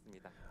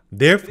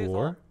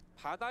 Therefore,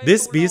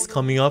 this beast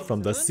coming up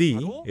from the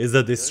sea is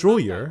a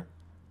destroyer.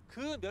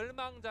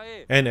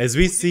 And as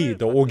we see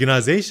the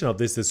organization of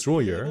this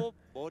destroyer,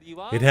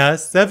 it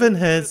has 7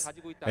 heads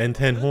and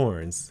 10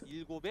 horns.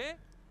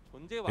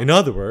 In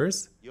other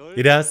words,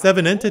 it has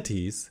 7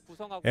 entities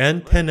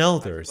and 10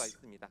 elders.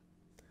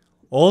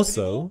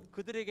 Also,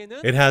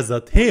 it has a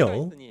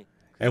tail,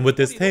 and with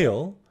this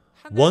tail,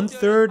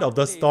 1/3 of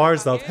the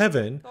stars of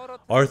heaven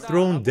are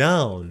thrown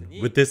down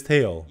with this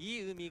tail.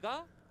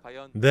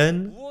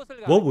 Then,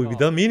 what would be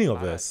the meaning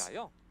of this?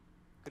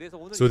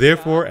 So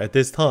therefore, at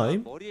this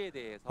time,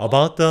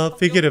 about the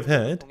figurative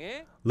head,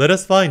 let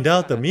us find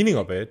out the meaning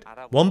of it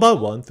one by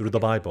one through the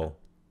Bible.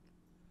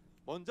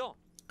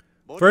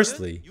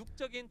 Firstly,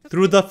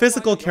 through the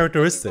physical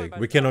characteristic,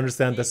 we can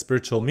understand the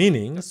spiritual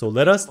meaning, so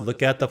let us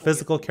look at the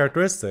physical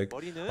characteristic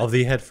of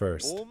the head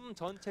first.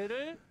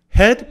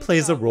 Head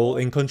plays a role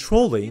in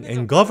controlling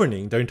and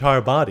governing the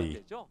entire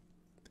body.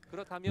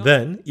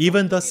 Then,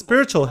 even the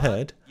spiritual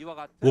head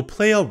will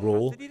play a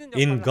role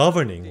in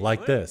governing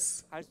like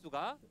this.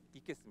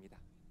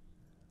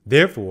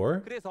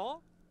 Therefore,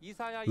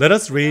 let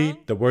us read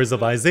the words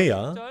of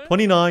Isaiah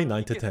 29,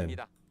 9-10.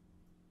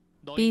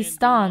 Be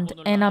stunned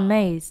and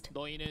amazed.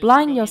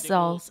 Blind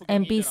yourselves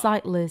and be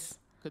sightless.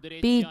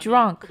 Be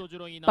drunk,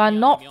 but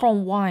not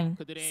from wine.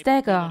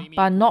 Stagger,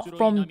 but not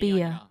from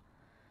beer.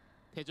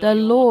 The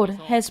Lord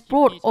has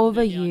brought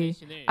over you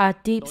a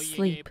deep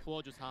sleep.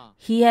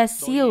 He has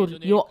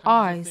sealed your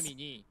eyes,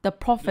 the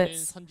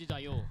prophets.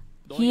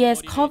 He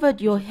has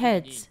covered your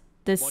heads,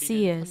 the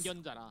seers.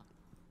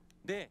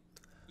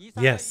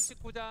 Yes,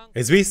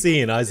 as we see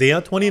in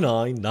Isaiah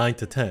 29,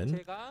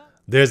 9-10,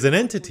 there's an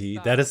entity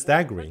that is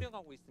staggering.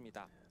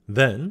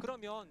 Then,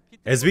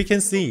 as we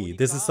can see,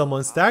 this is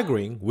someone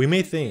staggering, we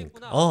may think,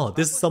 oh,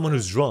 this is someone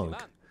who's drunk.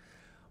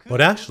 But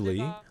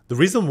actually, the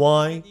reason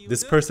why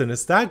this person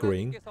is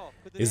staggering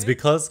is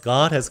because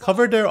God has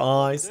covered their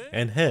eyes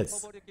and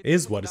heads,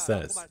 is what it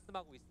says.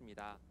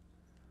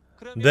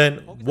 Then,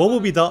 what will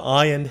be the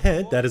eye and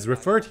head that is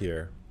referred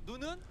here?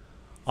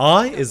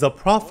 Eye is a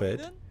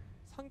prophet,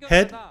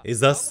 head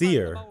is a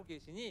seer.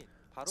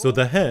 So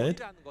the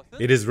head,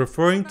 it is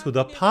referring to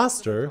the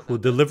pastor who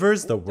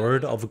delivers the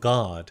word of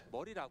God.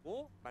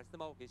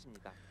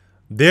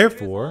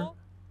 Therefore,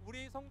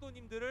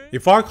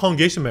 if our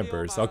congregation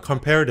members are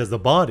compared as a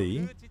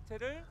body,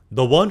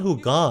 the one who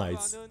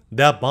guides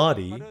that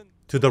body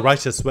to the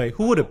righteous way,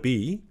 who would it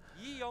be?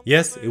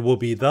 Yes, it will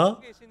be the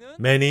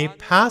many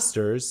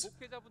pastors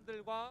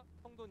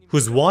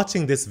who's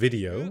watching this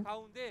video.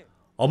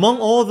 Among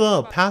all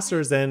the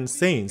pastors and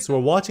saints who are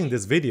watching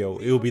this video,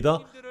 it will be the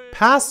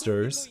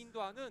pastors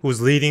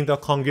who's leading the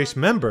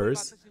congregation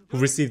members who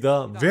receive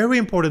the very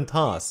important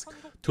task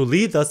to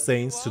lead the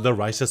saints to the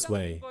righteous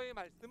way.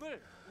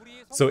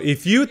 So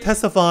if you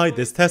testify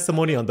this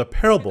testimony on the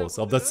parables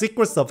of the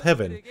secrets of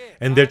heaven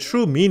and their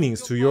true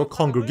meanings to your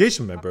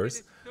congregation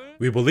members,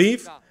 we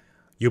believe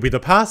you'll be the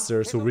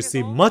pastors who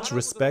receive much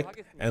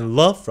respect and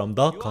love from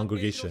the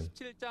congregation.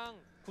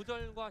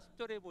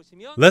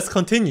 Let's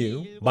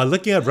continue by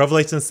looking at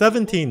Revelation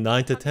 17,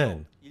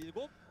 9-10.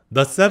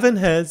 The 7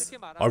 heads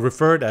are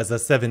referred as the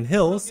 7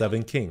 hills,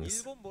 7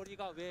 kings.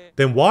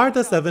 Then why are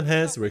the 7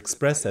 heads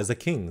expressed as the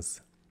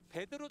kings?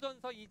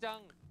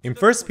 In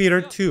 1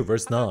 Peter 2,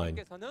 verse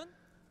 9,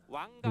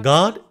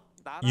 God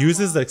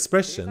uses the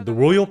expression, the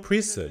royal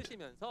priesthood.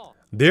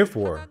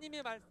 Therefore,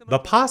 the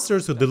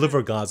pastors who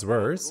deliver God's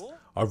words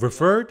are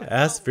referred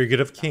as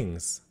figurative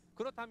kings.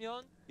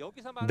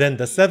 Then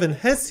the 7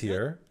 heads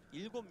here,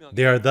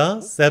 they are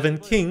the 7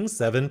 kings,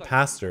 7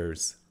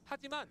 pastors.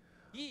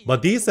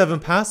 But these 7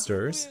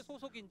 pastors,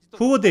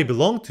 who would they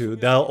belong to?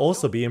 That will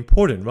also be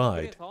important,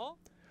 right?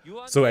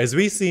 So as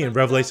we see in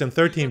Revelation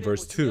 13,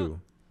 verse 2,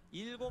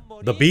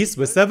 the beast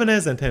with 7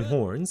 heads and 10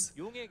 horns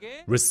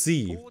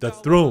received the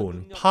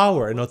throne,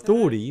 power, and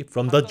authority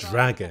from the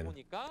dragon.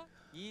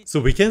 So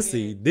we can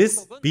see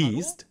this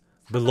beast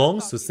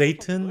belongs to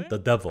Satan, the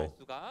devil.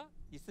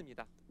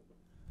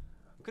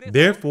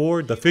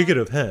 Therefore, the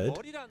figurative head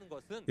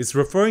is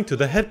referring to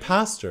the head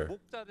pastor.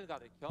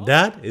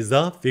 That is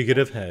the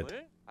figurative head.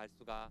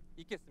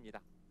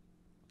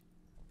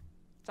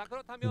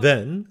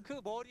 Then,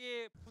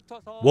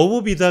 what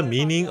will be the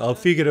meaning of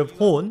figurative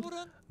horn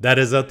that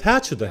is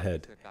attached to the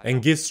head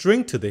and gives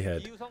strength to the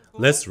head?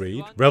 Let's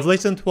read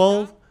Revelation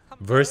 12,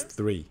 verse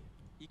 3.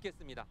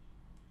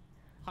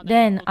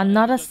 Then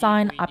another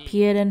sign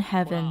appeared in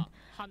heaven,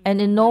 an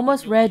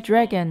enormous red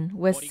dragon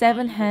with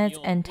 7 heads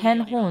and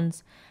 10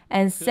 horns,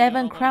 and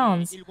 7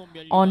 crowns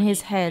on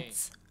his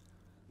heads.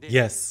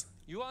 Yes.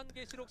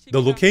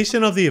 The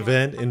location of the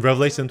event in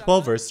Revelation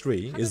 12 verse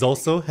 3 is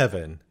also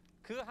heaven.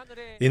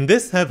 In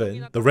this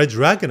heaven, the red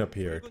dragon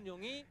appeared,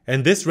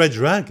 and this red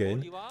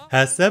dragon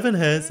has 7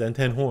 heads and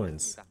 10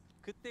 horns.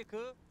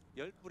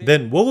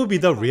 Then what would be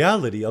the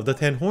reality of the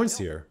 10 horns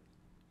here?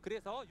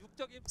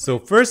 So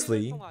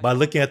firstly, by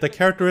looking at the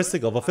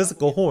characteristic of a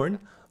physical horn,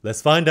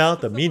 let's find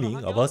out the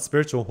meaning of a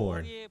spiritual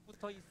horn.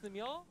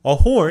 A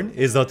horn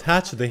is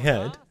attached to the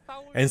head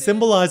and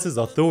symbolizes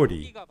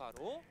authority.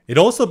 It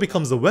also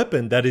becomes a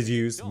weapon that is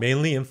used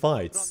mainly in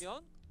fights.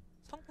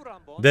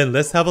 Then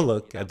let's have a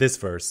look at this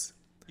verse.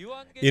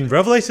 In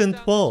Revelation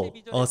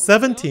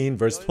 17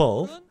 verse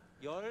 12,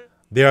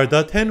 there are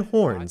the 10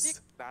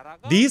 horns.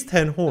 These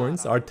 10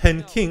 horns are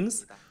 10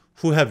 kings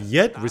who have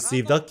yet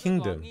received a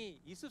kingdom.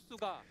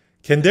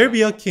 Can there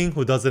be a king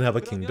who doesn't have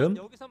a kingdom?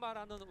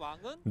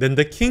 Then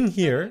the king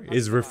here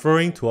is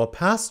referring to a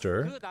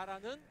pastor,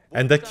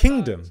 and the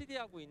kingdom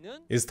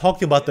is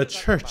talking about the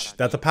church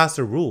that the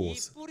pastor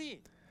rules.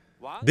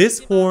 This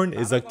horn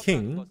is a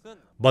king,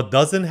 but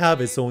doesn't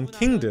have its own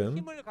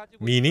kingdom,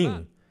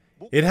 meaning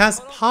it has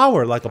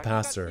power like a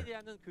pastor.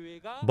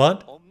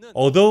 But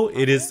although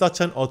it is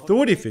such an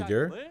authority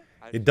figure,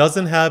 it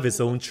doesn't have its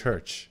own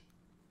church.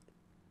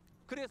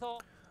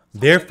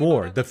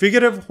 Therefore, the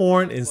figurative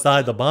horn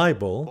inside the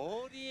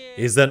Bible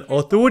is an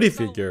authority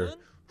figure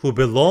who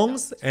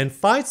belongs and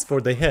fights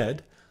for the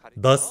head,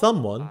 thus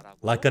someone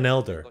like an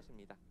elder.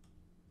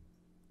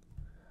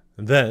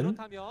 Then,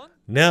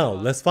 now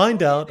let's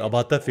find out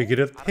about the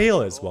figurative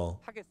tail as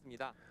well.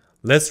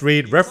 Let's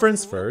read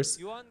reference verse,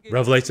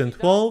 Revelation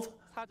 12,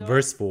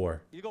 verse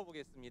 4.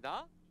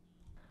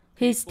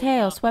 His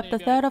tail swept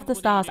 1/3 of the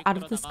stars out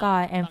of the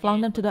sky and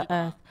flung them to the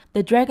earth.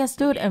 The dragon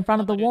stood in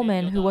front of the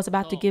woman who was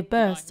about to give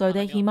birth so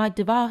that he might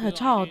devour her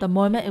child the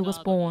moment it was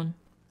born.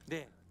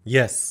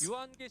 Yes.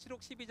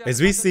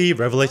 As we see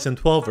Revelation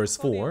 12 verse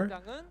 4,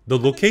 the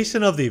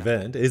location of the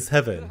event is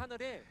heaven.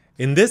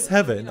 In this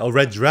heaven, a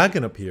red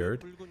dragon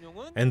appeared,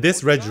 and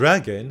this red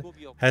dragon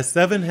has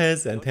 7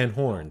 heads and 10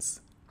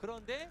 horns.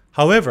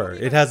 However,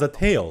 it has a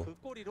tail,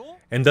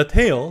 and the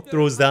tail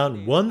throws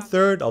down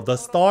 1/3 of the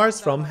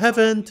stars from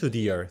heaven to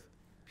the earth.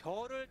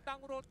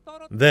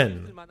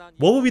 Then,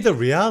 what will be the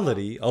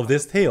reality of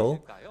this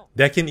tail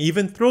that can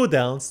even throw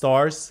down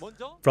stars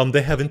from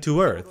the heaven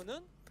to earth?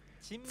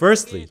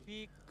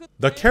 Firstly,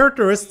 the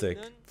characteristic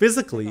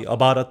physically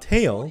about a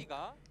tail,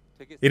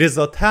 it is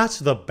attached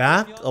to the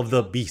back of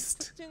the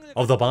beast,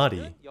 of the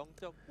body.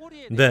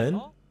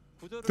 Then,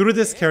 through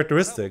this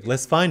characteristic,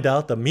 let's find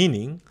out the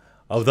meaning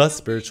of the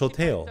spiritual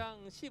tail.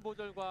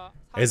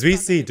 As we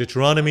see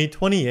Deuteronomy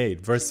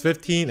 28, verse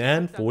 15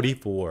 and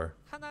 44.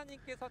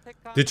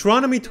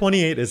 Deuteronomy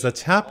 28 is a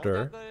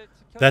chapter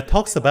that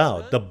talks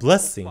about the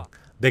blessing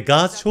that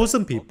God's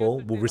chosen people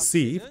will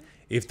receive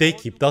if they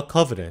keep the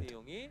covenant.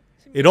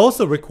 It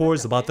also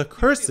records about the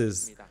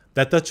curses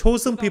that the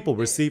chosen people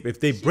receive if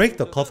they break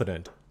the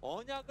covenant.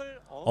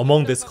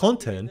 Among this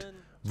content,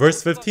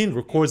 verse 15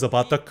 records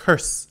about the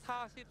curse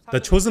the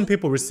chosen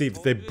people receive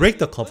if they break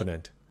the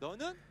covenant.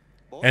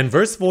 And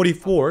verse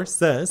 44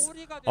 says,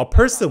 a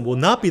person will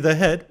not be the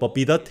head but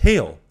be the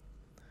tail.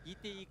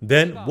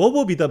 Then what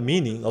will be the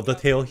meaning of the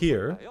tail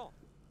here?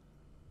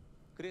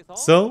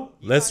 So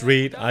let's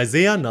read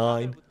Isaiah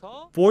 9,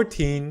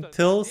 14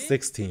 till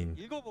 16.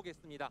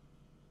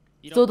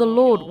 So the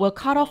Lord will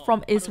cut off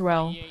from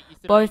Israel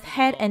both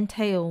head and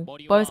tail,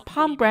 both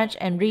palm branch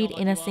and reed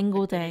in a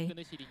single day.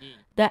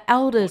 The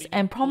elders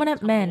and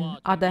prominent men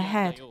are the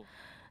head.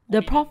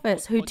 The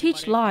prophets who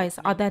teach lies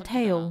are their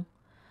tail.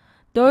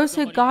 Those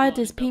who guide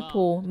his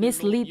people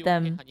mislead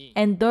them,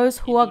 and those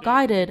who are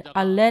guided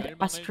are led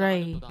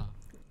astray.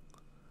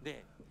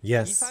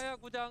 Yes.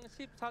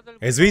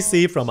 As we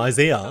see from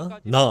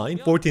Isaiah 9,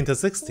 14 to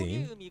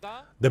 16,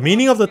 the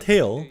meaning of the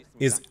tail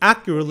is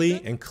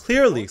accurately and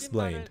clearly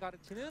explained.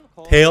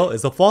 Tail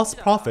is a false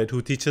prophet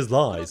who teaches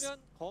lies.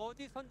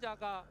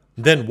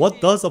 Then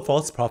what does a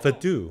false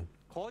prophet do?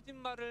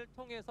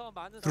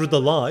 Through the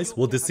lies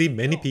will deceive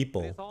many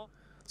people.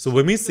 So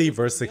when we see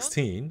verse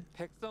 16,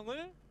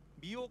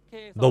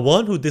 the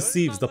one who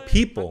deceives the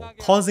people,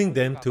 causing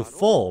them to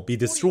fall, be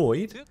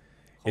destroyed,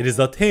 it is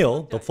the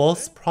tail, the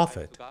false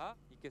prophet.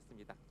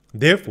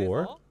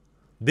 Therefore,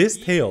 this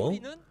tail,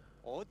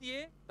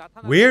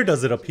 where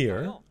does it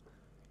appear?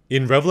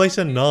 In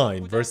Revelation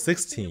 9, verse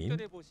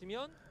 16,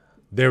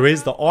 there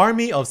is the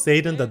army of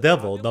Satan the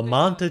devil, the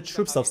mounted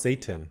troops of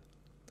Satan.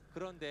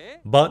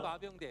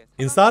 But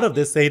inside of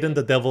this Satan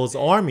the devil's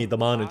army, the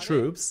mounted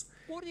troops,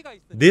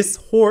 this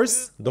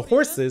horse, the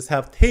horses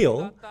have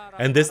tail,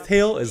 and this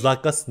tail is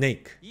like a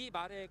snake.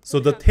 So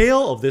the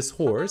tail of this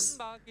horse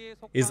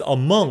is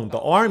among the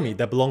army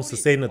that belongs to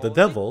Satan the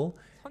devil.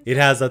 It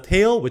has a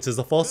tail which is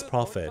a false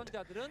prophet.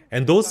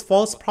 And those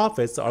false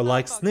prophets are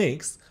like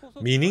snakes,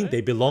 meaning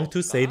they belong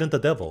to Satan the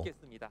devil.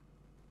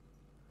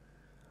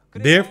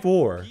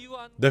 Therefore,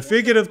 the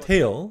figurative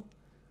tail,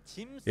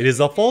 it is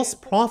a false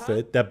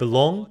prophet that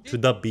belonged to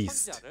the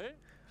beast.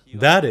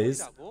 That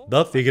is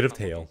the figurative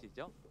tail.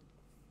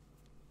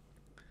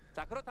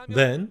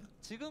 Then,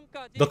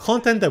 the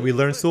content that we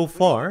learned so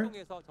far,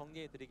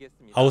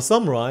 I will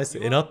summarize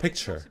in a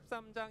picture.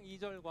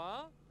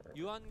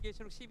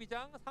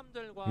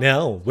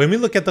 Now, when we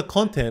look at the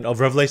content of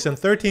Revelation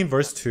 13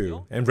 verse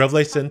 2 and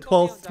Revelation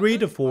 12,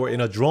 3-4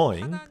 in a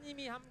drawing,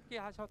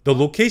 the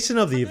location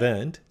of the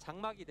event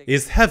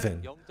is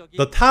heaven,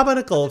 the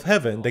tabernacle of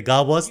heaven that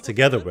God was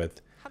together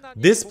with.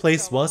 This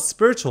place was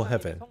spiritual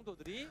heaven.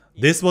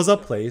 This was a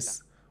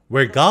place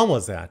where God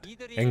was at,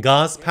 and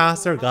God's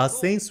pastor, God's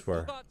saints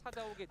were.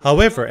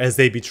 However, as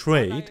they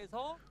betrayed,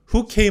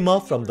 who came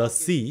up from the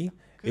sea?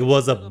 It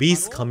was a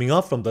beast coming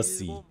up from the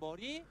sea.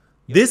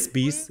 This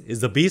beast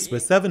is the beast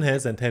with 7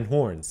 heads and 10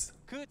 horns.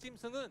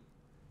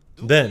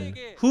 Then,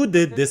 who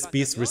did this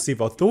beast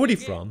receive authority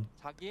from?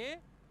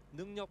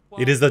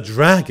 It is the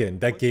dragon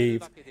that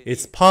gave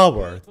its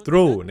power,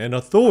 throne, and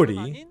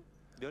authority.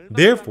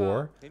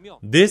 Therefore,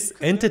 this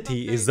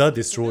entity is the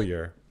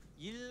destroyer.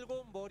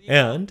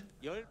 And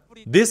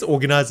this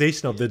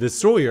organization of the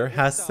destroyer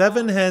has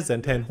 7 heads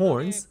and 10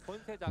 horns,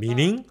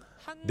 meaning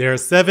there are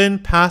 7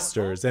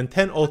 pastors and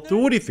 10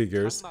 authority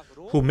figures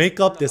who make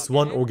up this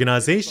one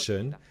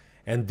organization,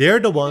 and they're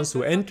the ones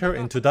who enter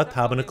into the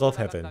tabernacle of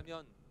heaven.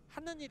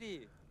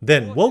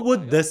 Then what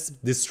would this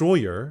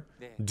destroyer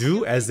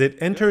do as it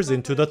enters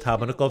into the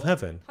tabernacle of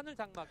heaven?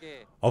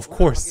 Of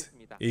course,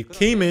 it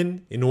came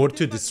in order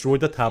to destroy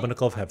the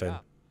tabernacle of heaven.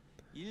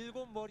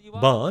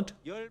 But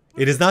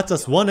it is not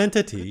just one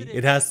entity.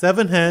 It has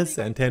 7 heads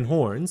and 10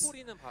 horns,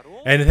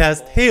 and it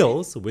has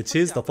tails, which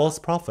is the false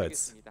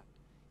prophets.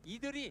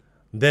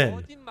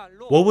 Then,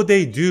 what would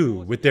they do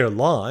with their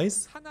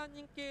lies?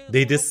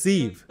 They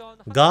deceive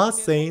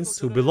God's saints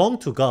who belong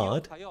to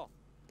God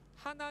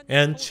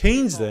and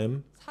change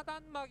them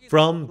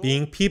from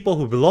being people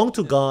who belong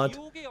to God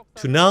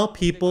to now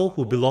people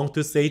who belong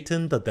to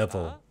Satan, the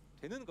devil.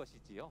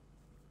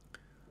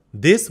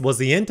 This was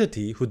the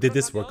entity who did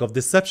this work of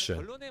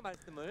deception.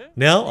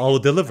 Now I will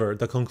deliver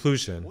the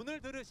conclusion.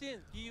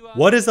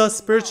 What is the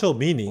spiritual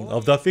meaning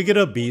of the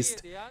figurative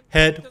beast,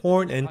 head,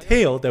 horn, and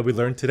tail that we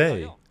learned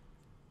today?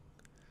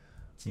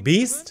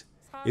 Beast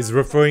is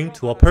referring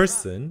to a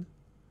person,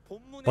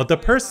 but the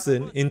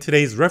person in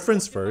today's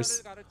reference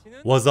verse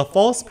was a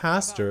false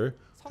pastor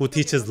who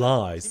teaches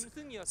lies.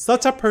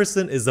 Such a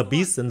person is a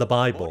beast in the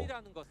Bible.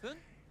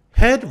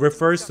 Head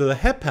refers to the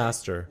head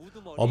pastor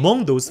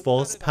among those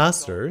false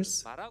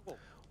pastors.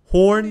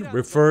 Horn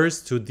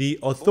refers to the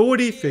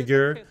authority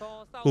figure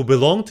who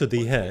belong to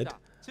the head,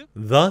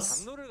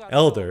 thus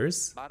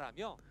elders.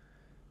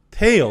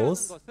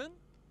 Tails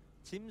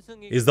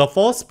is the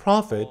false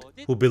prophet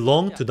who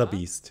belong to the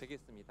beast.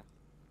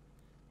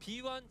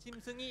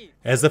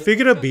 As the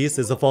figurative beast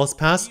is a false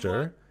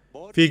pastor,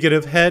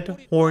 figurative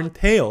head, horn,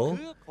 tail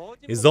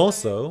is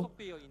also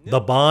the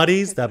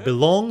bodies that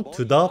belong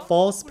to the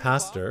false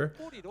pastor.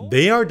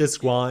 They are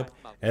described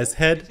as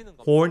head,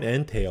 horn,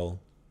 and tail.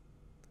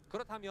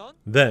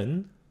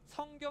 Then,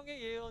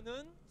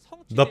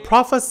 the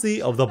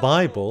prophecy of the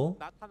Bible,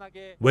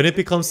 when it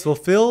becomes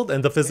fulfilled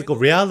and the physical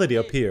reality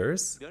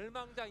appears,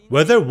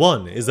 whether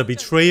one is a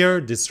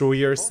betrayer,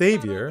 destroyer,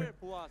 savior,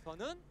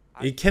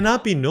 it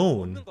cannot be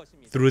known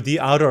through the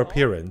outer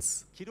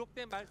appearance.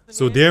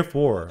 So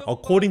therefore,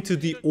 according to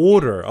the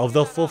order of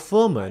the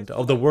fulfillment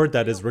of the word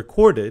that is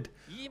recorded,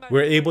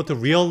 we're able to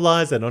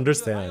realize and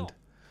understand.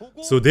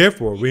 So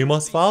therefore, we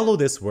must follow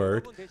this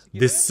word,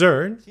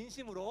 discern,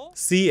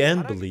 see,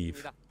 and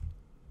believe.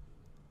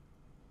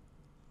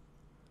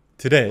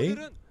 Today,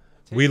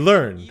 we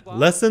learned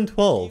Lesson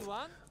 12,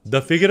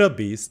 the figurative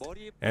beast,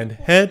 and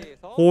head,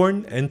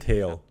 horn, and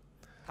tail.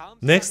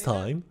 Next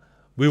time,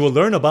 we will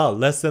learn about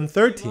Lesson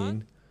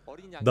 13,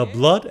 the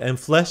blood and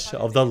flesh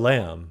of the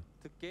Lamb.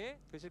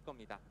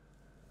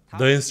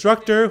 The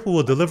instructor who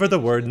will deliver the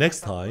word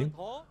next time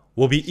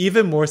will be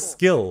even more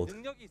skilled,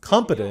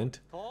 competent,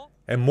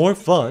 and more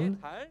fun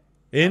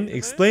in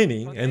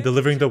explaining and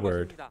delivering the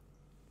word.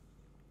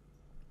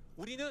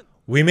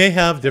 We may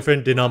have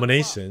different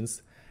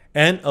denominations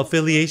and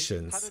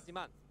affiliations.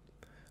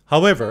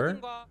 However,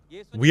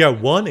 we are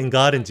one in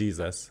God and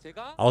Jesus.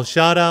 I'll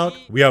shout out,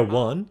 we are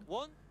one.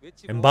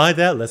 And by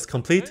that, let's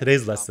complete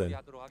today's lesson.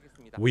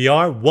 We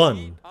are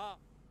one.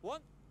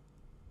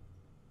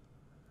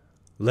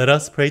 Let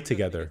us pray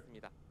together.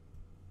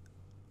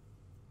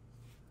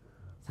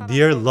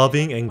 Dear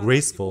loving and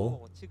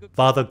graceful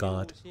Father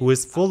God, who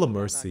is full of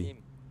mercy,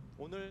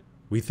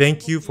 we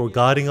thank you for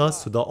guiding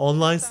us to the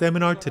online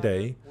seminar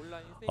today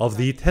of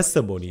the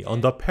testimony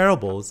on the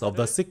parables of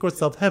the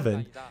secrets of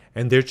heaven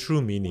and their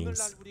true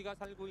meanings.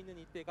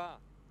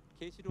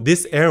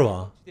 This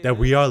era that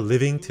we are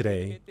living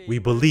today, we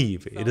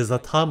believe it is a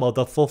time of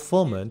the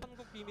fulfillment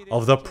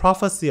of the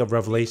prophecy of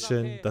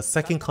Revelation, the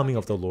second coming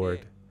of the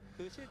Lord.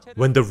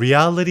 When the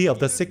reality of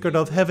the secret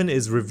of heaven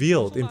is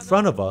revealed in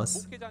front of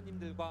us,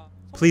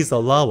 please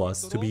allow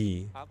us to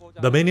be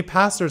the many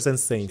pastors and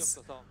saints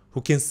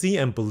who can see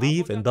and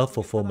believe in the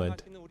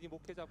fulfillment.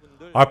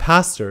 Our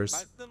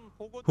pastors,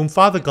 whom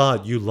Father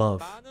God you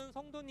love,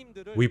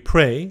 we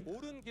pray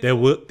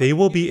that they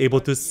will be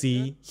able to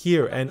see,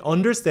 hear, and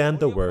understand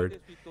the word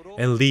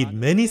and lead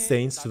many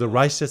saints to the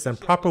righteous and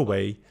proper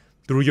way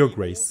through your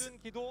grace.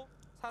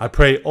 I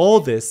pray all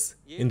this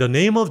in the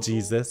name of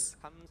Jesus,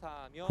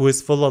 who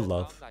is full of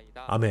love.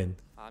 Amen.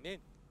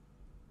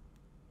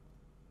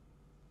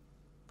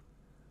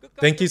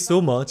 Thank you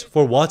so much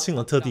for watching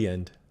until the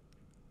end.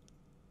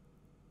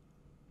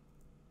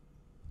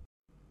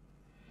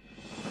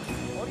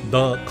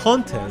 The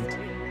content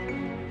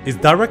is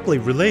directly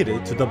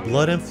related to the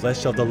blood and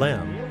flesh of the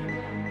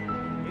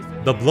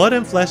Lamb. The blood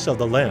and flesh of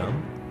the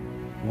Lamb,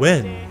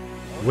 when,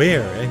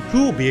 where, and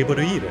who will be able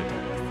to eat it?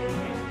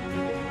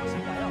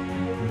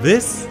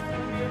 This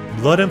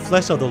blood and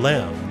flesh of the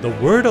Lamb, the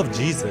word of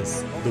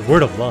Jesus, the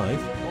word of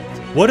life,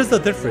 what is the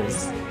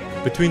difference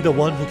between the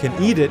one who can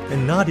eat it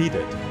and not eat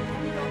it?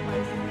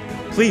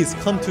 Please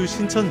come to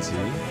Shincheonji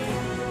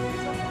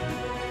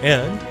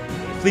and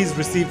please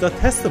receive the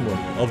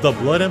testimony of the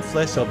blood and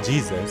flesh of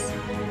Jesus.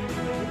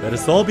 Let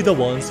us all be the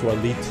ones who are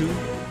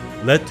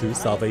led to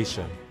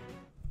salvation.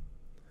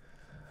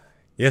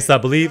 Yes, I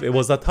believe it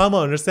was a time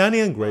of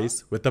understanding and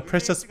grace with the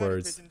precious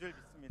words.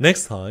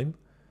 Next time,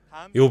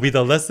 it will be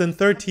the lesson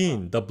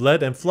 13, the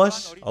blood and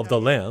flesh of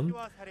the Lamb.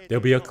 There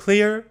will be a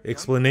clear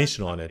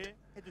explanation on it.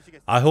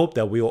 I hope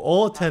that we will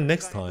all attend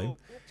next time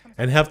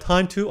and have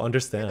time to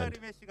understand.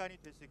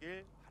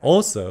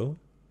 Also,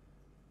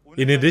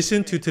 in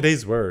addition to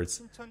today's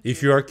words,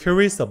 if you are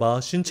curious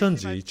about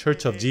Shincheonji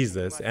Church of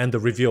Jesus and the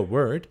revealed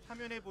word,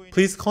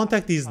 please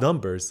contact these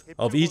numbers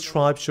of each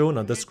tribe shown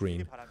on the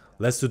screen.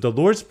 Let's do the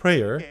Lord's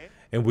Prayer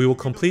and we will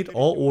complete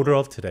all order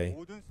of today.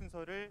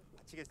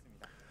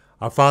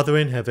 Our Father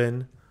in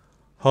heaven,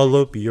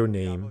 hallowed be your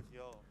name.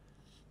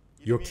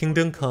 Your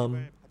kingdom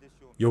come,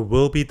 your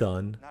will be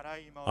done,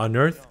 on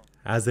earth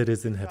as it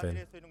is in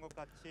heaven.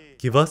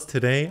 Give us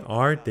today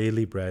our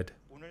daily bread.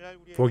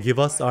 Forgive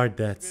us our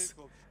debts,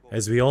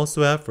 as we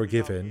also have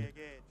forgiven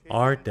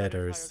our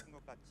debtors.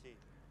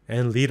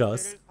 And lead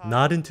us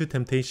not into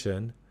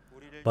temptation,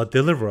 but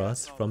deliver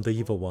us from the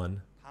evil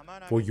one.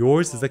 For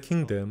yours is the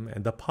kingdom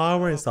and the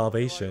power and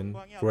salvation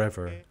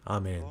forever.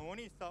 Amen.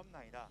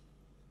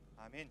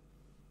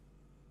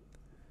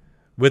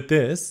 With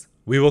this,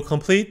 we will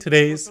complete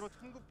today's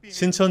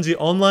Shincheonji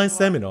online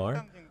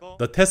seminar,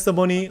 the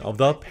testimony of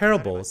the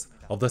parables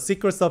of the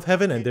secrets of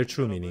heaven and their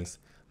true meanings.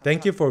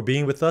 Thank you for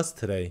being with us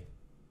today.